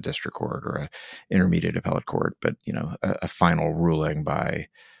rely on a district court or a intermediate appellate court, but, a final ruling by,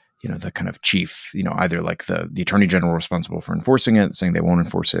 the kind of chief, either like the attorney general responsible for enforcing it, saying they won't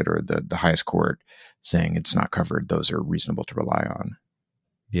enforce it, or the highest court saying it's not covered. Those are reasonable to rely on.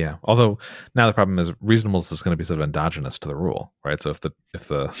 Yeah. Although now the problem is reasonableness is going to be sort of endogenous to the rule, right? So if the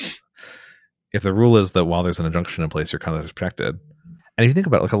rule is that while there's an injunction in place, your conduct is protected. And if you think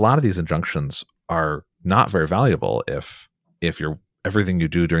about it, like, a lot of these injunctions are not very valuable if everything you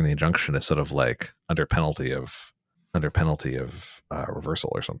do during the injunction is sort of like under penalty of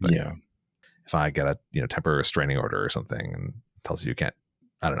reversal or something. Yeah. If I get a temporary restraining order or something and tells you can't,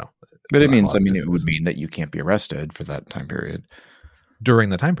 I don't know. But it would mean that you can't be arrested for that time period. During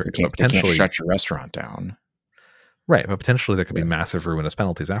the time period. They can't shut your restaurant down. Right, but potentially there could be massive ruinous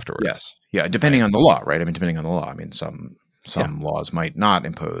penalties afterwards. Yes. Yeah, depending on the law, right? I mean, depending on the law. I mean, some laws might not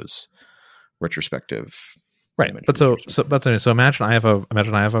impose retrospective. Right. But so imagine I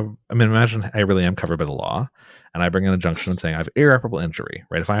really am covered by the law, and I bring an injunction saying I have irreparable injury,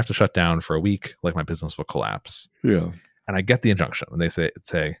 right? If I have to shut down for a week, like, my business will collapse. Yeah. And I get the injunction, and they say,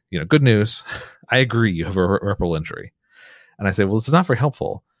 good news, I agree, you have irreparable injury. And I say, well, this is not very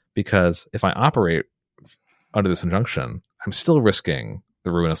helpful, because if I operate under this injunction, I'm still risking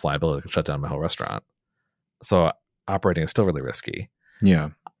the ruinous liability to shut down my whole restaurant. So operating is still really risky. Yeah.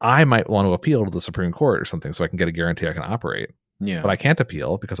 I might want to appeal to the Supreme Court or something so I can get a guarantee I can operate. Yeah. But I can't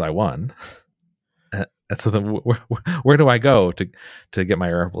appeal because I won. And so then where do I go to get my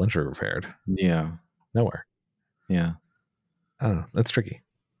irreparable injury repaired? Yeah. Nowhere. Yeah. I don't know. That's tricky.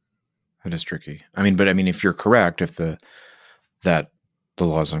 That is tricky. But if you're correct, if that the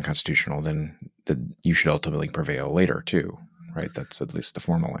law is unconstitutional, then you should ultimately prevail later too, right? That's at least the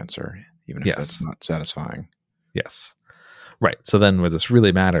formal answer, even if that's not satisfying. Yes. Right. So then where this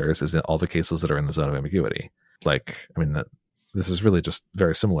really matters is in all the cases that are in the zone of ambiguity. This is really just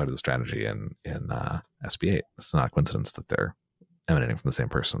very similar to the strategy in SB8. It's not a coincidence that they're emanating from the same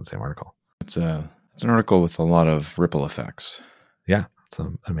person in the same article. It's an article with a lot of ripple effects. Yeah. It's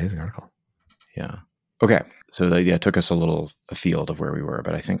an amazing article. Yeah. Okay. So that took us a little afield of where we were,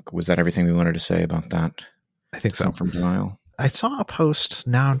 but I think, was that everything we wanted to say about that? I think so. From denial. I saw a post,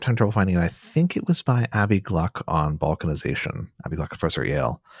 now I'm having trouble finding it. I think it was by Abby Gluck on balkanization. Abby Gluck, professor at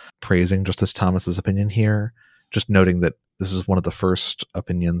Yale, praising Justice Thomas's opinion here, just noting that this is one of the first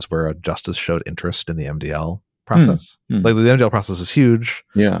opinions where a justice showed interest in the MDL process. Like, the MDL process is huge.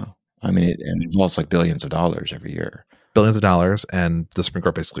 Yeah. It involves like billions of dollars every year. Billions of dollars, and the Supreme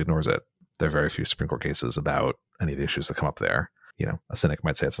Court basically ignores it. There are very few Supreme Court cases about any of the issues that come up there. a cynic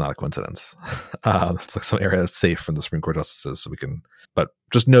might say it's not a coincidence. It's like some area that's safe from the Supreme Court justices. But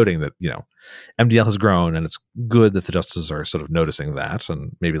just noting that, MDL has grown, and it's good that the justices are sort of noticing that,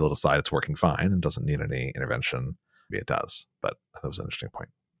 and maybe they'll decide it's working fine and doesn't need any intervention. Maybe it does, but that was an interesting point.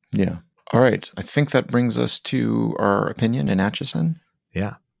 Yeah. All right. I think that brings us to our opinion in Atchison.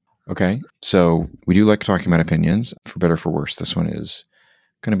 Yeah. Okay. So we do like talking about opinions, for better or for worse. This one is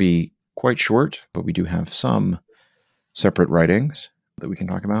going to be quite short, but we do have some separate writings that we can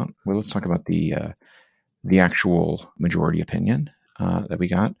talk about. Well, let's talk about the actual majority opinion that we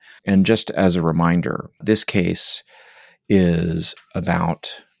got. And just as a reminder, this case is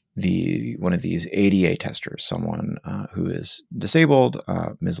about one of these ADA testers, someone who is disabled,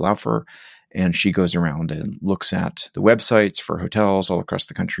 Ms. Laufer, and she goes around and looks at the websites for hotels all across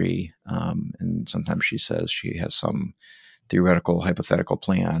the country. And sometimes she says she has some theoretical, hypothetical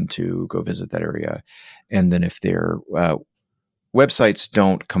plan to go visit that area. And then if their websites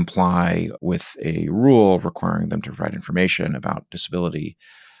don't comply with a rule requiring them to provide information about disability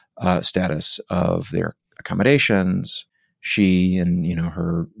status of their accommodations, she and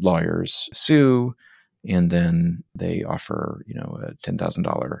her lawyers sue, and then they offer a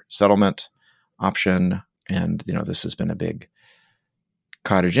 $10,000 settlement option. And this has been a big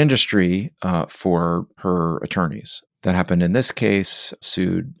cottage industry for her attorneys. That happened in this case,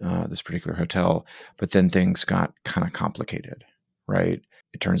 sued this particular hotel, but then things got kind of complicated, right?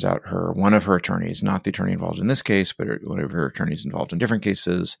 It turns out one of her attorneys, not the attorney involved in this case, but one of her attorneys involved in different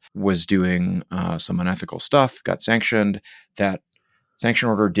cases, was doing some unethical stuff, got sanctioned. That sanction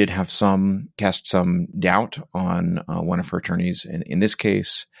order did have cast some doubt on one of her attorneys in this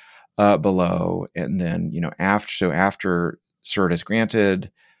case below. And then, after cert is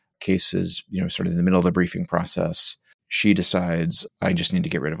granted, cases, sort of in the middle of the briefing process, she decides, I just need to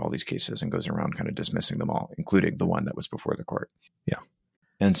get rid of all these cases, and goes around kind of dismissing them all, including the one that was before the court. Yeah.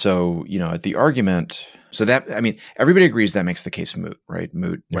 And so, at the argument, everybody agrees that makes the case moot, right?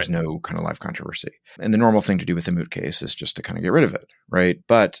 Moot, there's no kind of live controversy. And the normal thing to do with a moot case is just to kind of get rid of it, right?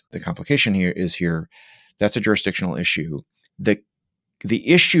 But the complication here, that's a jurisdictional issue. The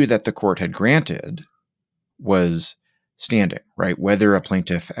issue that the court had granted was standing, right? Whether a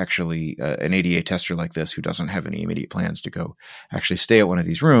plaintiff actually, an ADA tester like this, who doesn't have any immediate plans to go actually stay at one of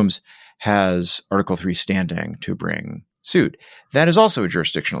these rooms, has Article 3 standing to bring suit. That is also a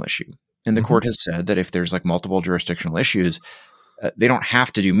jurisdictional issue. And the court has said that if there's multiple jurisdictional issues, they don't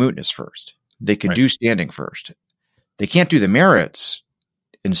have to do mootness first. They could do standing first. They can't do the merits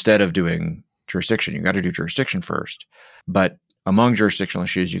instead of doing jurisdiction. You got to do jurisdiction first. But among jurisdictional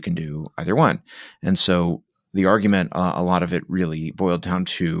issues, you can do either one. And so the argument, a lot of it really boiled down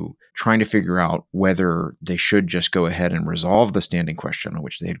to trying to figure out whether they should just go ahead and resolve the standing question on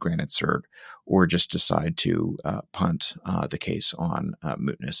which they had granted cert, or just decide to punt the case on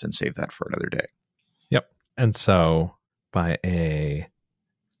mootness and save that for another day. Yep. And so by a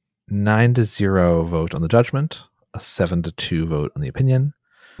 9-0 vote on the judgment, a 7-2 vote on the opinion,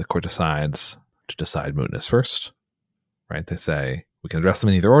 the court decides to decide mootness first, right? They say we can address them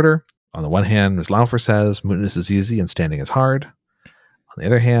in either order. On the one hand, Ms. Laufer says mootness is easy and standing is hard. On the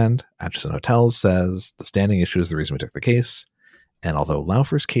other hand, Atchison Hotels says the standing issue is the reason we took the case. And although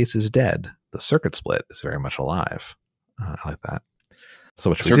Laufer's case is dead, the circuit split is very much alive. I like that. So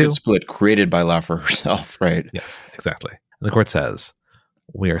what should we do? Circuit split created by Laufer herself, right? Yes, exactly. And the court says,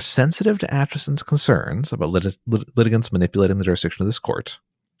 we are sensitive to Atchison's concerns about litigants manipulating the jurisdiction of this court.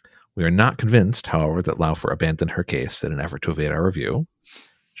 We are not convinced, however, that Laufer abandoned her case in an effort to evade our review.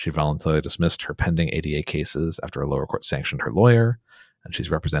 She voluntarily dismissed her pending ADA cases after a lower court sanctioned her lawyer, and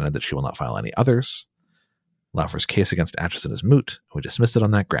she's represented that she will not file any others. Laufer's case against Atchison is moot, and we dismissed it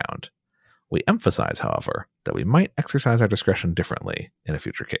on that ground. We emphasize, however, that we might exercise our discretion differently in a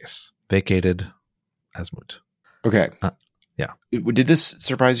future case. Vacated as moot. Okay. Yeah. Did this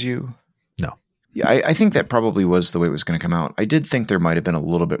surprise you? No. Yeah, I think that probably was the way it was going to come out. I did think there might have been a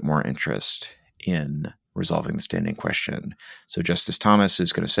little bit more interest in resolving the standing question. So Justice Thomas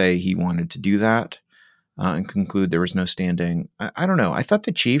is going to say he wanted to do that and conclude there was no standing. I don't know. I thought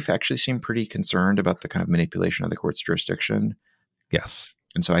the chief actually seemed pretty concerned about the kind of manipulation of the court's jurisdiction. Yes.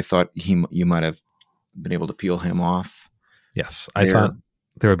 And so I thought you might have been able to peel him off. Yes. I thought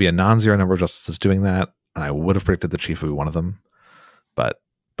there would be a non-zero number of justices doing that, and I would have predicted the chief would be one of them. But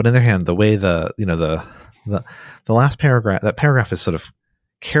on the other hand, the way the last paragraph, that paragraph is sort of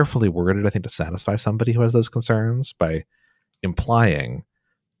carefully worded, I think, to satisfy somebody who has those concerns by implying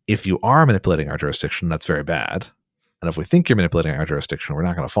if you are manipulating our jurisdiction, that's very bad. And if we think you're manipulating our jurisdiction, we're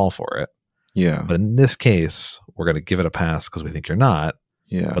not going to fall for it. Yeah. But in this case, we're going to give it a pass because we think you're not.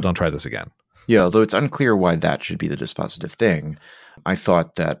 Yeah. But don't try this again. Yeah, although it's unclear why that should be the dispositive thing. I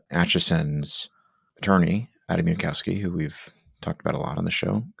thought that Atchison's attorney, Adam Yankowski, who we've talked about a lot on the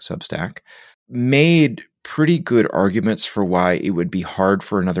show, Substack, made pretty good arguments for why it would be hard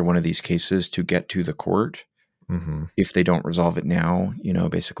for another one of these cases to get to the court if they don't resolve it now.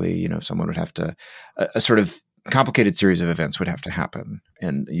 Basically, someone would have to, a sort of complicated series of events would have to happen,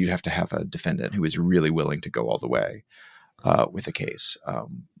 and you'd have to have a defendant who is really willing to go all the way with a case.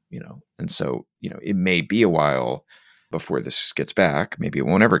 And so, it may be a while before this gets back. Maybe it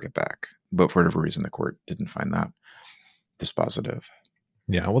won't ever get back, but for whatever reason, the court didn't find that dispositive.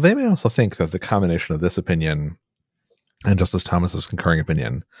 Yeah. Well, they may also think that the combination of this opinion and Justice Thomas's concurring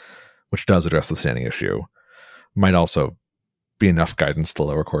opinion, which does address the standing issue, might also be enough guidance to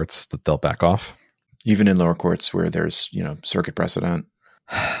lower courts that they'll back off. Even in lower courts where there's, circuit precedent.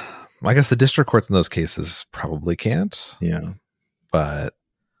 I guess the district courts in those cases probably can't. Yeah. But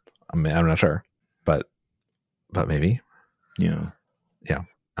I mean, I'm not sure, but maybe. Yeah. Yeah.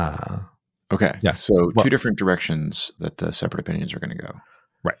 Okay. Yeah. So two different directions that the separate opinions are going to go.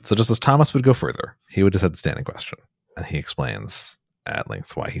 Right. So Justice Thomas would go further. He would decide the standing question, and he explains at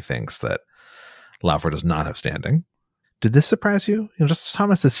length why he thinks that Laufer does not have standing. Did this surprise you? Justice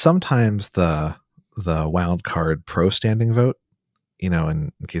Thomas is sometimes the wild card pro standing vote.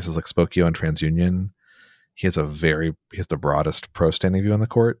 In cases like Spokio and TransUnion, he has the broadest pro standing view on the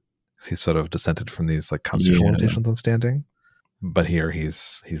court. He's sort of dissented from these like constitutional limitations on standing. But here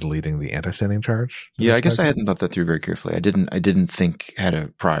he's leading the anti-standing charge. Yeah, I guess I hadn't thought that through very carefully. I didn't think had a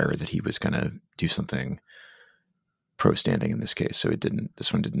prior that he was going to do something pro standing in this case. So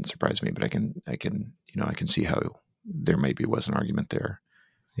this one didn't surprise me, but I can see how there maybe was an argument there.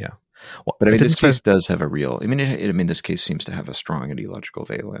 Yeah. Well, but this case does have a real, this case seems to have a strong ideological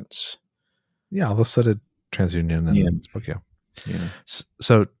valence. Yeah. Although so did TransUnion and Spokio. Yeah.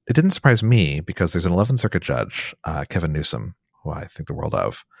 So it didn't surprise me because there's an 11th Circuit judge, Kevin Newsom, who I think the world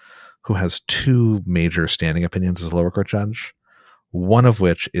of, who has two major standing opinions as a lower court judge, one of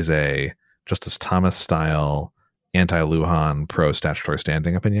which is a Justice Thomas style anti-Lujan pro-statutory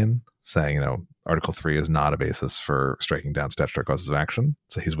standing opinion, saying, Article 3 is not a basis for striking down statutory causes of action.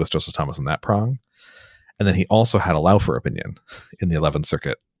 So he's with Justice Thomas in that prong. And then he also had a Laufer opinion in the 11th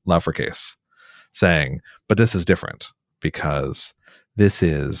Circuit Laufer case, saying, but this is different because this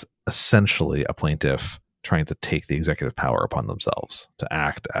is essentially a plaintiff trying to take the executive power upon themselves to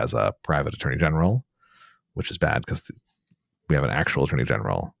act as a private attorney general, which is bad because we have an actual attorney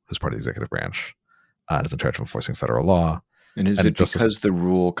general who's part of the executive branch and is in charge of enforcing federal law. And is it because the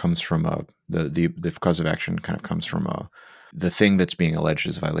rule comes from the cause of action kind of comes from the thing that's being alleged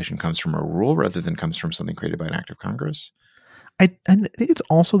as a violation comes from a rule rather than comes from something created by an act of Congress? And I think it's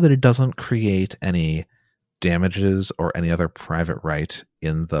also that it doesn't create any damages or any other private right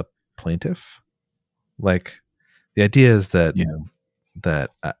in the plaintiff. Like the idea is that,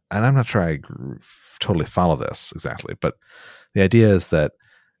 and I'm not sure I totally follow this exactly, but the idea is that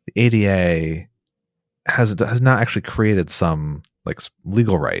the ADA has not actually created some like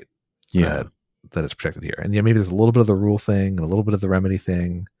legal right that is protected here. And maybe there's a little bit of the rule thing and a little bit of the remedy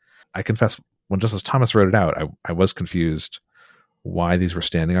thing. I confess, when Justice Thomas wrote it out, I was confused why these were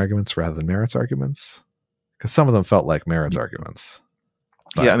standing arguments rather than merits arguments, because some of them felt like merits arguments.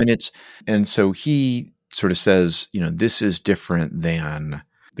 But, and so he sort of says, this is different than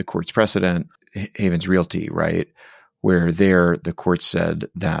the court's precedent, Havens Realty, right? Where there the court said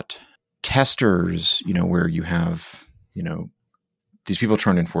that testers, where you have, these people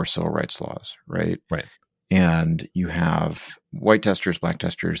trying to enforce civil rights laws, right? Right. And you have white testers, black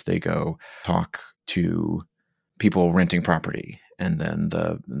testers, they go talk to people renting property. And then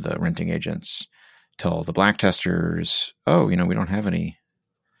the renting agents tell the black testers, we don't have any.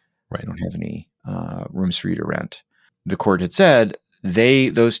 Right. I don't have any rooms for you to rent. The court had said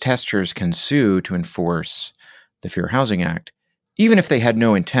those testers can sue to enforce the Fair Housing Act, even if they had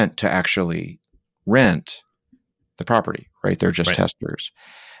no intent to actually rent the property, right? They're just testers.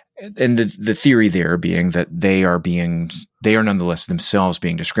 And the theory there being that they are nonetheless themselves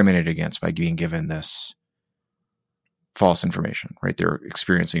being discriminated against by being given this false information, right? They're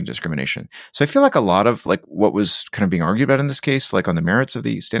experiencing discrimination. So I feel like a lot of like what was kind of being argued about in this case, like on the merits of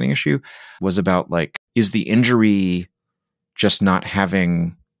the standing issue, was about like, is the injury just not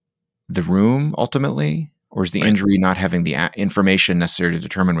having the room ultimately, or is the injury not having the information necessary to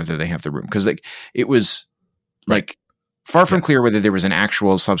determine whether they have the room? Because like it was like far from clear whether there was an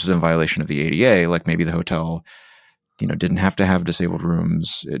actual substantive violation of the ADA, like maybe the hotel, didn't have to have disabled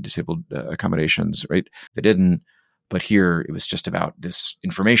rooms, disabled accommodations, right? They didn't. But here it was just about this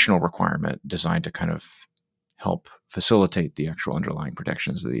informational requirement designed to kind of help facilitate the actual underlying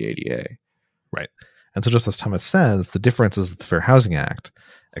protections of the ADA. Right. And so just as Thomas says, the difference is that the Fair Housing Act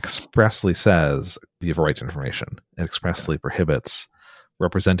expressly says you have a right to information. It expressly prohibits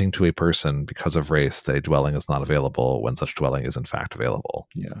representing to a person because of race that a dwelling is not available when such dwelling is in fact available.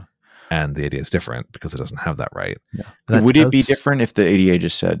 Yeah. And the ADA is different because it doesn't have that right. Yeah. Would it be different if the ADA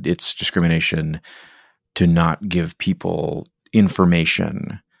just said it's discrimination to not give people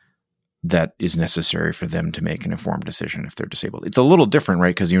information that is necessary for them to make an informed decision if they're disabled? It's a little different,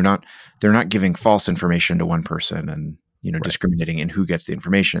 right? Because they're not giving false information to one person and discriminating in who gets the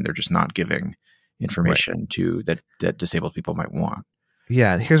information. They're just not giving information to that disabled people might want.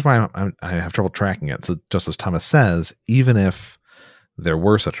 Yeah, here's why I have trouble tracking it. So just as Thomas says, even if there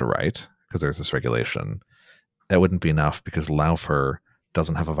were such a right, because there's this regulation, that wouldn't be enough because Laufer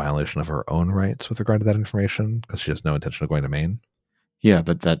doesn't have a violation of her own rights with regard to that information because she has no intention of going to Maine. Yeah,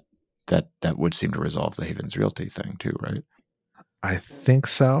 but that would seem to resolve the Havens Realty thing too, right? I think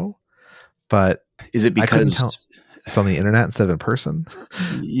so, but is it because it's on the internet instead of in person?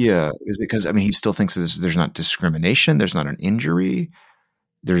 Yeah, is it because he still thinks there's not discrimination, there's not an injury.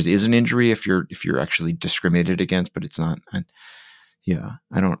 There is an injury if you're actually discriminated against, but it's not.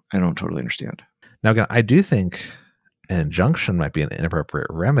 I don't totally understand. Now, again, I do think an injunction might be an inappropriate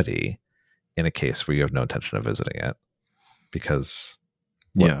remedy in a case where you have no intention of visiting it, because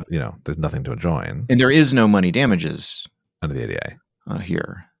there's nothing to enjoin, and there is no money damages under the ADA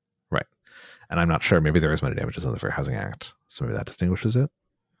here, right? And I'm not sure. Maybe there is money damages under the Fair Housing Act, so maybe that distinguishes it.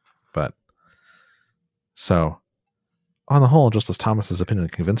 But so. On the whole, Justice Thomas's opinion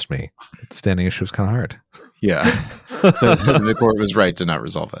convinced me that the standing issue is kind of hard. Yeah. So the court was right to not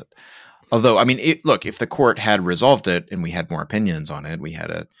resolve it. Although, look, if the court had resolved it and we had more opinions on it, we had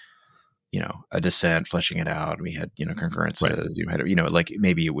a dissent fleshing it out. We had, concurrences. Right. You had,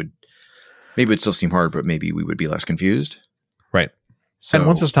 maybe it would still seem hard, but maybe we would be less confused. Right. So, and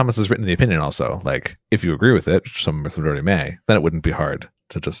once Justice Thomas has written the opinion also, like if you agree with it, some majority may, then it wouldn't be hard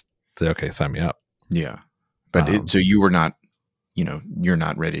to just say, okay, sign me up. Yeah. But so you were not, you're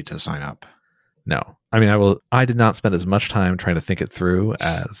not ready to sign up. No, I did not spend as much time trying to think it through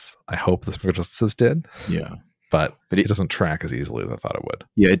as I hope the Supreme Court justices did. Yeah, but it doesn't track as easily as I thought it would.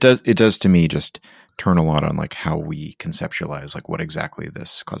 Yeah, it does. It does to me just turn a lot on like how we conceptualize like what exactly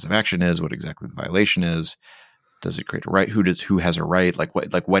this cause of action is, what exactly the violation is. Does it create a right? Who has a right? Like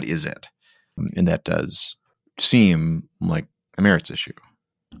what is it? And that does seem like a merits issue.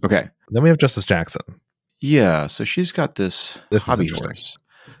 Okay, then we have Justice Jackson. Yeah, so she's got this hobby horse.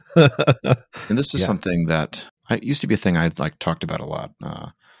 And this is something that used to be a thing I'd like talked about a lot,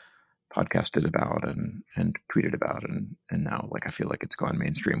 podcasted about and tweeted about, and now like I feel like it's gone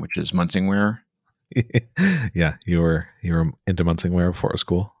mainstream, which is Munsingware. Yeah, you were into Munsingware before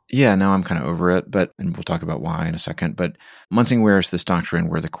school. Yeah, now I'm kind of over it, and we'll talk about why in a second. But Munsingware is this doctrine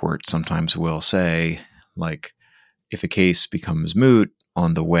where the court sometimes will say, like, if a case becomes moot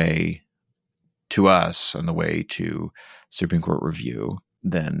on the way to us, on the way to Supreme Court review,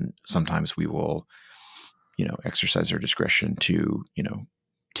 then sometimes we will, exercise our discretion to,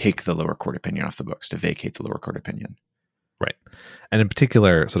 take the lower court opinion off the books, to vacate the lower court opinion. Right. And in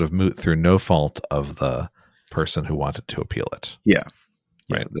particular, sort of moot through no fault of the person who wanted to appeal it. Yeah.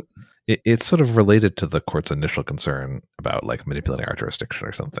 Right. It's sort of related to the court's initial concern about like manipulating our jurisdiction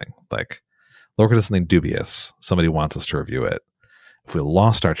or something. Like lower court is something dubious. Somebody wants us to review it. If we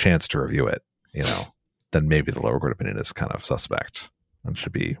lost our chance to review it, then maybe the lower court opinion is kind of suspect and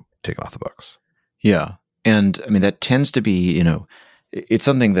should be taken off the books. Yeah. And that tends to be, it's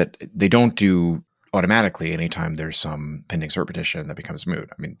something that they don't do automatically anytime there's some pending cert petition that becomes moot.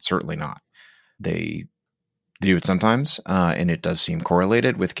 Certainly not. They do it sometimes, and it does seem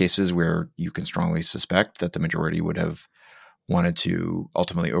correlated with cases where you can strongly suspect that the majority would have wanted to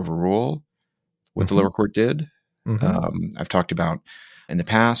ultimately overrule what the lower court did. Mm-hmm. I've talked about in the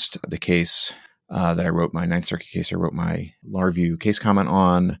past the case that I wrote my Ninth Circuit case. I wrote my law review case comment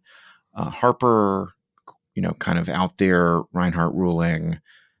on Harper, kind of out there, Reinhart ruling,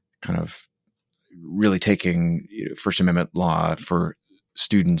 kind of really taking First Amendment law for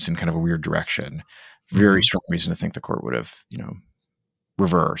students in kind of a weird direction. Very strong reason to think the court would have,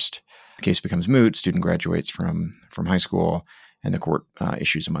 reversed. The case becomes moot. Student graduates from high school, and the court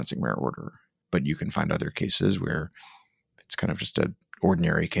issues a Munsingware order. But you can find other cases where it's kind of just an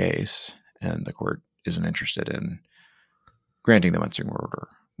ordinary case, and the court isn't interested in granting the Munsingware order,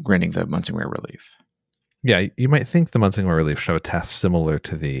 granting the Munsingware relief. Yeah, you might think the Munsingware relief should have a test similar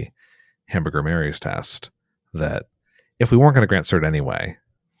to the Hamburger Mary's test, that if we weren't going to grant cert anyway,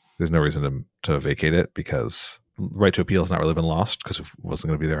 there's no reason to vacate it because right to appeal has not really been lost because it wasn't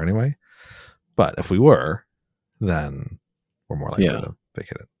going to be there anyway. But if we were, then we're more likely to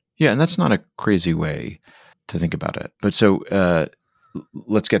vacate it. Yeah, and that's not a crazy way to think about it. But so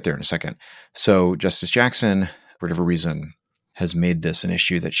let's get there in a second. So Justice Jackson, for whatever reason, has made this an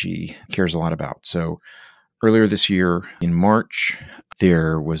issue that she cares a lot about. So earlier this year, in March,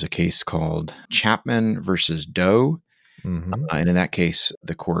 there was a case called Chapman versus Doe. Mm-hmm. And in that case,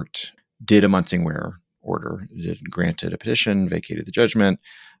 the court did a Munsingware order, granted a petition, vacated the judgment,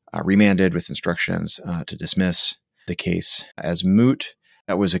 remanded with instructions to dismiss the case as moot.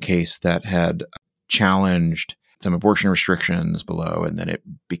 That was a case that had challenged some abortion restrictions below, and then it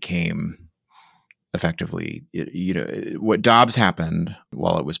became effectively, what Dobbs happened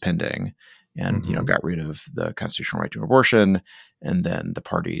while it was pending, and Mm-hmm. got rid of the constitutional right to abortion, and then the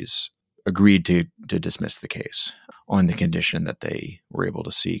parties agreed to dismiss the case on the condition that they were able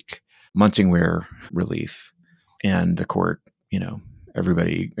to seek Munsingware relief, and the court,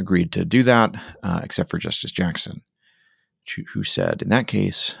 everybody agreed to do that except for Justice Jackson, who said in that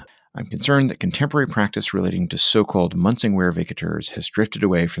case, "I'm concerned that contemporary practice relating to so-called Munsingware vacatures has drifted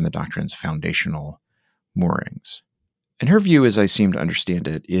away from the doctrine's foundational moorings." And her view, as I seem to understand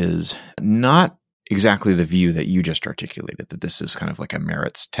it, is not exactly the view that you just articulated, that this is kind of like a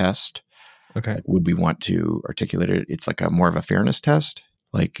merits test. Okay. Like, would we want to articulate it? It's like more of a fairness test.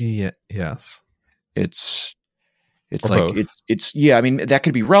 Like, Yeah. Yes. it's Or like, both. it's I mean, that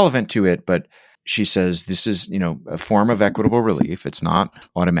could be relevant to it, but she says this is, a form of equitable relief. It's not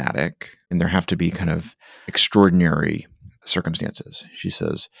automatic, and there have to be kind of extraordinary circumstances. She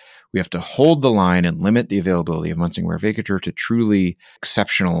says we have to hold the line and limit the availability of Munsingware vacatur to truly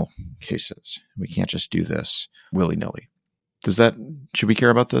exceptional cases. We can't just do this willy-nilly. Should we care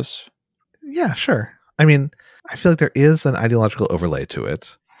about this? Yeah, sure. I mean, I feel like there is an ideological overlay to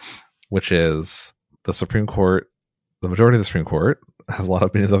it, which is the Supreme Court, the majority of the Supreme Court has a lot of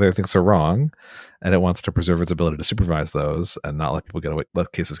opinions other things are wrong, and it wants to preserve its ability to supervise those and not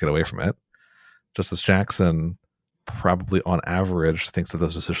let cases get away from it. Justice Jackson probably on average thinks that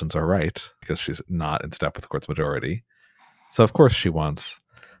those decisions are right because she's not in step with the court's majority. So of course she wants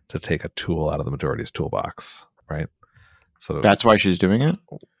to take a tool out of the majority's toolbox, right? So That's why she's doing it?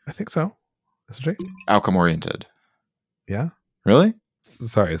 I think so. Isn't she? Outcome oriented. Yeah. Really?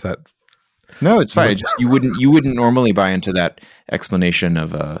 Sorry, is that No, it's fine. You wouldn't normally buy into that explanation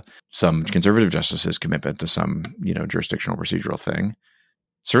of some conservative justice's commitment to some, jurisdictional procedural thing.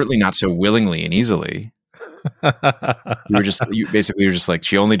 Certainly not so willingly and easily. You're just like,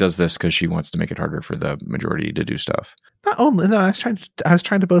 she only does this because she wants to make it harder for the majority to do stuff. Not only, no, I was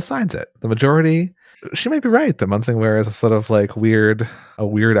trying to both sides it. The majority, she might be right that Munsingware is a sort of like weird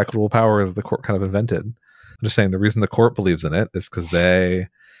equitable power that the court kind of invented. I'm just saying the reason the court believes in it is because they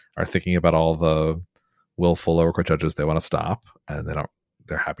are thinking about all the willful lower court judges they want to stop, and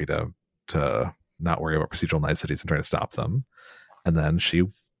they're happy to not worry about procedural niceties and trying to stop them. And then she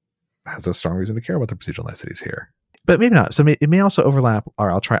has a strong reason to care about the procedural niceties here, but maybe not. So it may also overlap.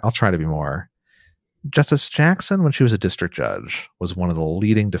 Or I'll try to be more. Justice Jackson, when she was a district judge, was one of the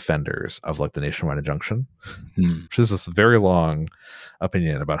leading defenders of like the nationwide injunction. She has this very long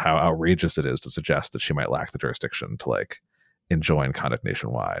opinion about how outrageous it is to suggest that she might lack the jurisdiction to like enjoin conduct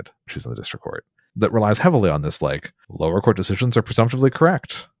nationwide. She's in the district court that relies heavily on this, like lower court decisions are presumptively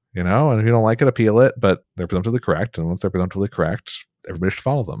correct, and if you don't like it, appeal it, but they're presumptively correct. And once they're presumptively correct, everybody should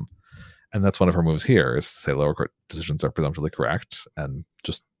follow them. And that's one of her moves here, is to say lower court decisions are presumptively correct. And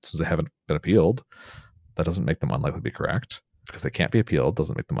just since they haven't been appealed, that doesn't make them unlikely to be correct. Because they can't be appealed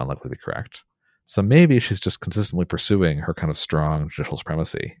doesn't make them unlikely to be correct. So maybe she's just consistently pursuing her kind of strong judicial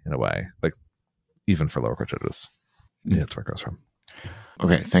supremacy in a way, like even for lower court judges. Yeah, that's where it goes from.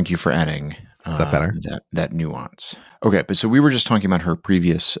 Okay, thank you for adding Is that better? that nuance. Okay, but so we were just talking about her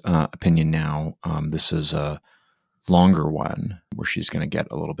previous opinion now. This is a longer one where she's going to get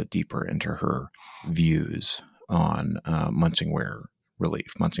a little bit deeper into her views on Munsingware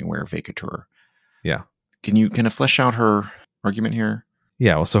relief, Munsingware vacatur. Yeah. Can you kind of flesh out her argument here?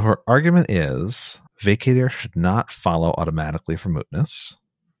 Yeah, well, so her argument is vacatur should not follow automatically from mootness,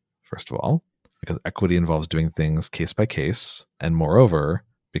 first of all, because equity involves doing things case by case, and moreover,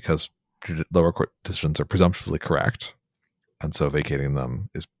 because lower court decisions are presumptively correct, and so vacating them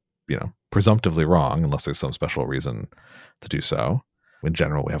is, presumptively wrong unless there's some special reason to do so. In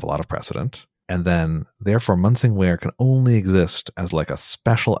general, we have a lot of precedent. And then, therefore, Munsingware can only exist as like a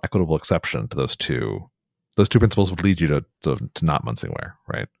special equitable exception to those two. Those two principles would lead you to not Munsingware,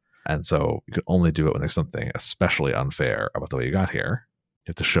 right? And so you can only do it when there's something especially unfair about the way you got here.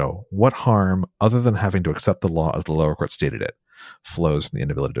 You have to show what harm, other than having to accept the law as the lower court stated it, flows from the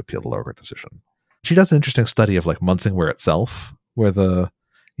inability to appeal the lower court decision. She does an interesting study of like Munsingware itself, where the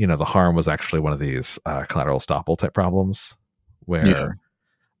harm was actually one of these collateral estoppel type problems, where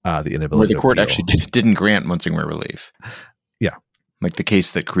the inability Where the to court appeal. actually didn't grant Munsingware relief. Yeah. Like the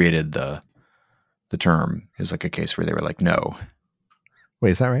case that created the term is like a case where they were like, no.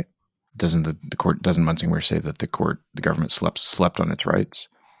 Wait, is that right? Doesn't the court, doesn't Munsingware say that the government slept on its rights?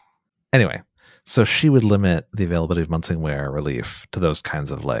 Anyway, so she would limit the availability of Munsingware relief to those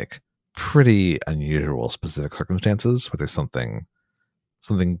kinds of like pretty unusual specific circumstances where there's something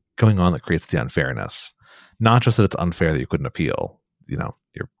going on that creates the unfairness. Not just that it's unfair that you couldn't appeal, the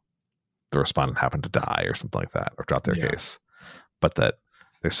respondent happened to die or something like that, or drop their case, but that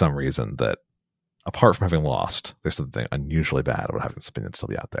there's some reason that apart from having lost, there's something unusually bad about having this opinion still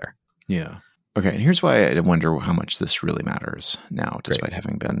be out there. Yeah. Okay. And here's why I wonder how much this really matters now, despite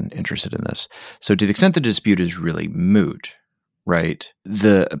having been interested in this. So to the extent the dispute is really moot, right?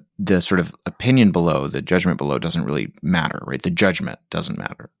 The sort of opinion below, the judgment below doesn't really matter, right? The judgment doesn't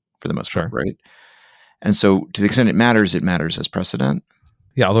matter for the most part, right? And so to the extent it matters as precedent.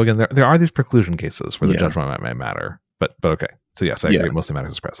 Yeah. Although again, there are these preclusion cases where the judgment might matter, but okay. So yes, I agree. It mostly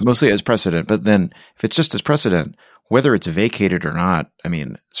matters as precedent. Mostly as precedent. But then if it's just as precedent, whether it's vacated or not, I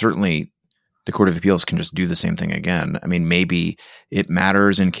mean, certainly the Court of Appeals can just do the same thing again. I mean, maybe it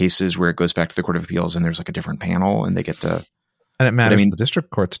matters in cases where it goes back to the Court of Appeals and there's like a different panel and they get to... And it matters the district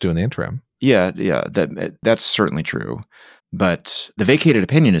courts do in the interim. Yeah, that's certainly true. But the vacated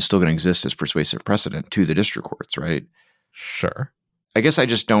opinion is still going to exist as persuasive precedent to the district courts, right? Sure. I guess I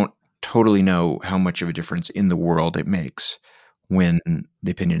just don't totally know how much of a difference in the world it makes when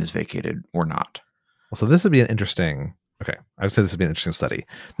the opinion is vacated or not. Well, so this would be an interesting... Okay, I would say this would be an interesting study.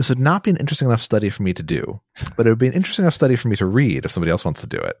 This would not be an interesting enough study for me to do, but it would be an interesting enough study for me to read if somebody else wants to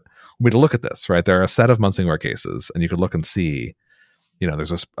do it. We to look at this, right? There are a set of Munsingware cases, and you could look and see,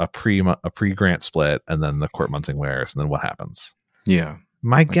 there's a pre-grant split, and then the court Munsingwares, and then what happens. Yeah.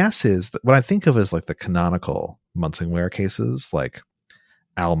 My guess is that what I think of as like the canonical Munsingware cases, like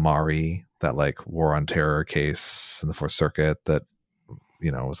Al-Mari, that like war on terror case in the Fourth Circuit that,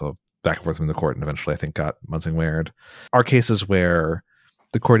 was a back and forth from the court and eventually I think got Munsingwared, are cases where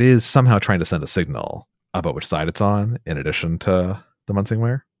the court is somehow trying to send a signal about which side it's on in addition to the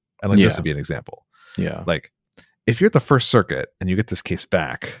Munsingware. And this would be an example. Yeah. Like if you're at the First Circuit and you get this case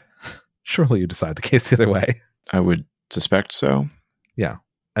back, surely you decide the case the other way. I would suspect so. Yeah.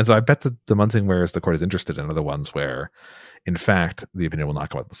 And so I bet that the Munsingwares the court is interested in are the ones where, in fact, the opinion will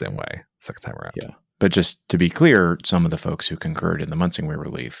not come out the same way the second time around. Yeah. But just to be clear, some of the folks who concurred in the Munsingware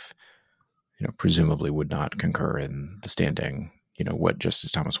relief, presumably would not concur in the standing, what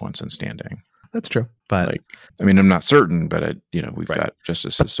Justice Thomas wants in standing. That's true. But I'm not certain, but we've got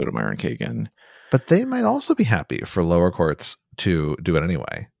Justices Sotomayor and Kagan. But they might also be happy for lower courts to do it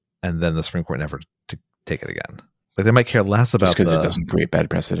anyway. And then the Supreme Court never to take it again. Like they might care less about because it doesn't create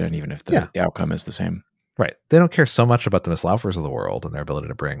bad precedent, even if the outcome is the same. Right. They don't care so much about the Miss Laufers of the world and their ability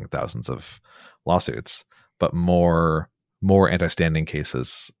to bring thousands of lawsuits, but more anti-standing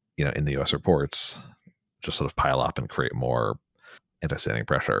cases, in the U.S. reports just sort of pile up and create more anti-standing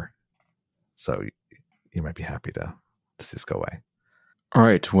pressure. So you might be happy to see this go away. All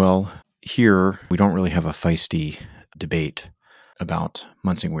right. Well, here we don't really have a feisty debate about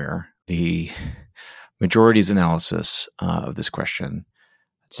Munsingware. The majority's analysis of this question,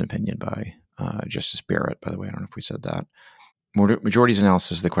 it's an opinion by Justice Barrett, by the way. I don't know if we said that. Majority's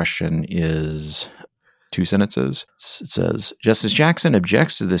analysis of the question is 2 sentences. It says, Justice Jackson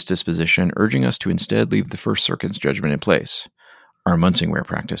objects to this disposition, urging us to instead leave the First Circuit's judgment in place. Our Munsingware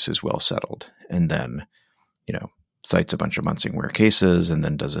practice is well settled. And then, cites a bunch of Munsingware cases and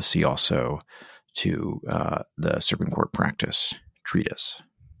then does a see also to the Supreme Court practice treatise.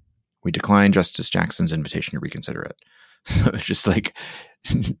 We decline Justice Jackson's invitation to reconsider it. Just like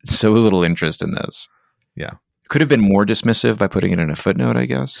so little interest in this. Yeah. Could have been more dismissive by putting it in a footnote, I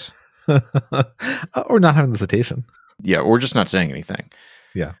guess. Or not having the citation. Yeah, or just not saying anything.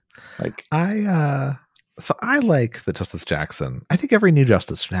 Yeah. Like I like that Justice Jackson. I think every new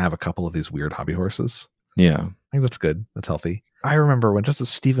justice should have a couple of these weird hobby horses. Yeah. I think that's good. That's healthy. I remember when Justice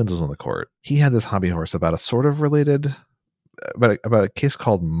Stevens was on the court, he had this hobby horse about a sort of related about a case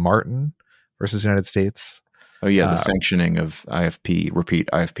called Martin versus United States. Oh yeah, the sanctioning of repeat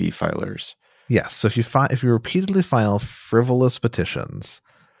IFP filers. Yes. So if you repeatedly file frivolous petitions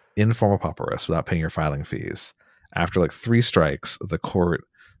in form of papyrus without paying your filing fees, after like 3 strikes, the court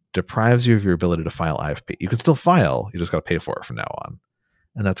deprives you of your ability to file IFP. You can still file, you just got to pay for it from now on.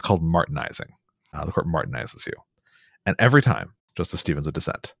 And that's called martinizing. The court martinizes you. And every time, Justice Stevens would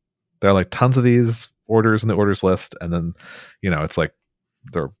dissent. There are like tons of these orders in the orders list, and then, it's like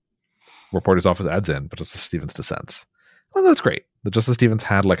the reporter's office adds in, but Justice Stevens dissents. Well, that's great. The Justice Stevens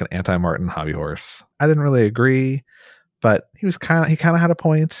had like an anti-Martin hobby horse. I didn't really agree, but he kind of had a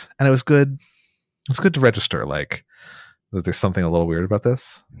point, and it was good. It was good to register like that there's something a little weird about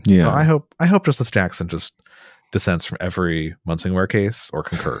this. Yeah. So I hope Justice Jackson just dissents from every Munsingware case or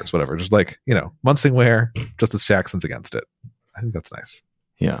concurs, whatever. Just like, Munsingware, Justice Jackson's against it. I think that's nice.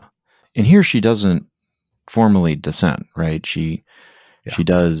 Yeah. And here she doesn't formally dissent, right? She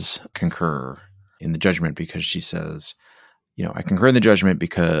does concur in the judgment because she says, I concur in the judgment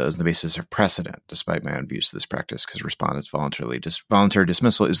because the basis of precedent, despite my own views of this practice, because respondents' voluntary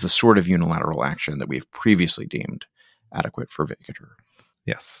dismissal is the sort of unilateral action that we have previously deemed adequate for vacatur.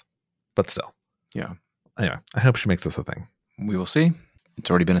 Yes. But still. Yeah. Anyway, I hope she makes this a thing. We will see. It's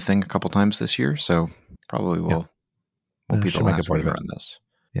already been a thing a couple times this year, so probably won't be the last we hear on this.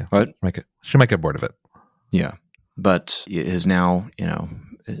 Yeah. But she might get bored of it. Yeah. But it is now,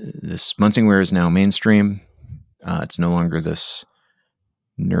 this Munsingware is now mainstream. It's no longer this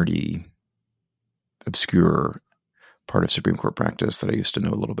nerdy, obscure part of Supreme Court practice that I used to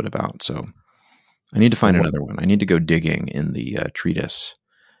know a little bit about. So I need to find another one. I need to go digging in the treatise.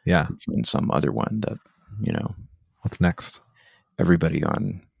 Yeah. And some other one that, what's next? Everybody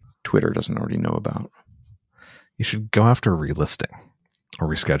on Twitter doesn't already know about. You should go after relisting or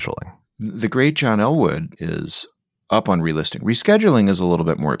rescheduling. The great John Elwood is up on relisting. Rescheduling is a little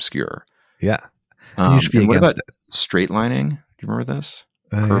bit more obscure. Yeah. You should be against it. Straight lining? Do you remember this?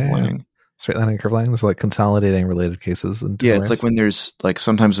 Curve lining? Straight lining, curve lining is like consolidating related cases. It's like when there's like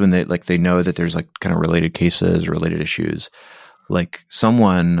sometimes when they know that there's like kind of related cases, related issues. Like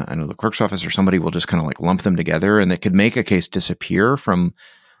someone, I know the clerk's office or somebody will just kind of like lump them together, and that could make a case disappear from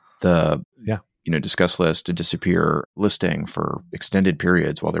the discuss list to disappear listing for extended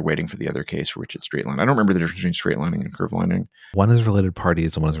periods while they're waiting for the other case for which it's straight line. I don't remember the difference between straight lining and curve lining. One is related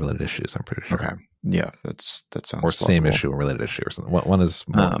parties and one is related issues, I'm pretty sure. Okay. Yeah, that sounds or plausible. Same issue or related issue or something. One is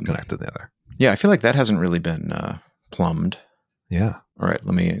more connected than the other. Yeah, I feel like that hasn't really been plumbed. Yeah. All right,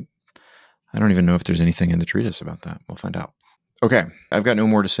 I don't even know if there's anything in the treatise about that. We'll find out. Okay, I've got no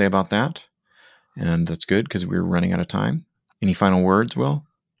more to say about that. And that's good because we're running out of time. Any final words, Will?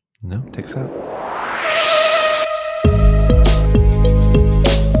 No, take us out.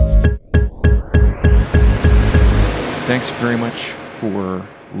 Thanks very much for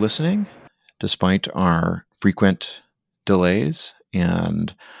listening, despite our frequent delays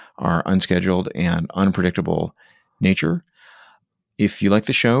and our unscheduled and unpredictable nature. If you like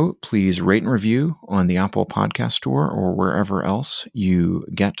the show, please rate and review on the Apple Podcast Store or wherever else you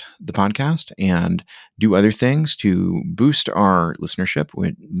get the podcast, and do other things to boost our listenership.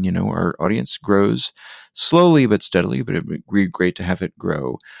 When, our audience grows slowly but steadily, but it would be great to have it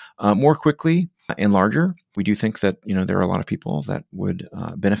grow more quickly and larger. We do think that, there are a lot of people that would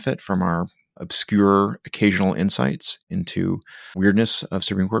benefit from our obscure occasional insights into weirdness of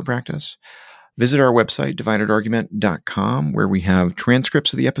Supreme Court practice. Visit our website, dividedargument.com, where we have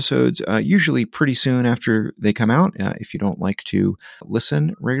transcripts of the episodes, usually pretty soon after they come out, if you don't like to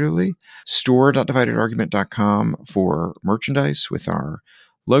listen regularly. Store.dividedargument.com for merchandise with our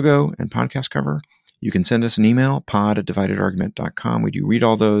logo and podcast cover. You can send us an email, pod@dividedargument.com. We do read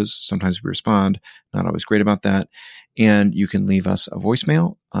all those. Sometimes we respond. Not always great about that. And you can leave us a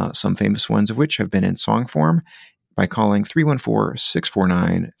voicemail, some famous ones of which have been in song form, by calling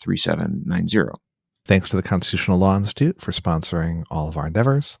 314-649-3790. Thanks to the Constitutional Law Institute for sponsoring all of our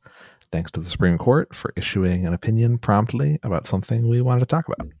endeavors. Thanks to the Supreme Court for issuing an opinion promptly about something we wanted to talk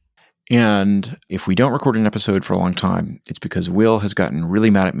about. And if we don't record an episode for a long time, it's because Will has gotten really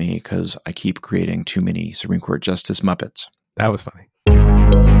mad at me because I keep creating too many Supreme Court Justice Muppets. That was funny.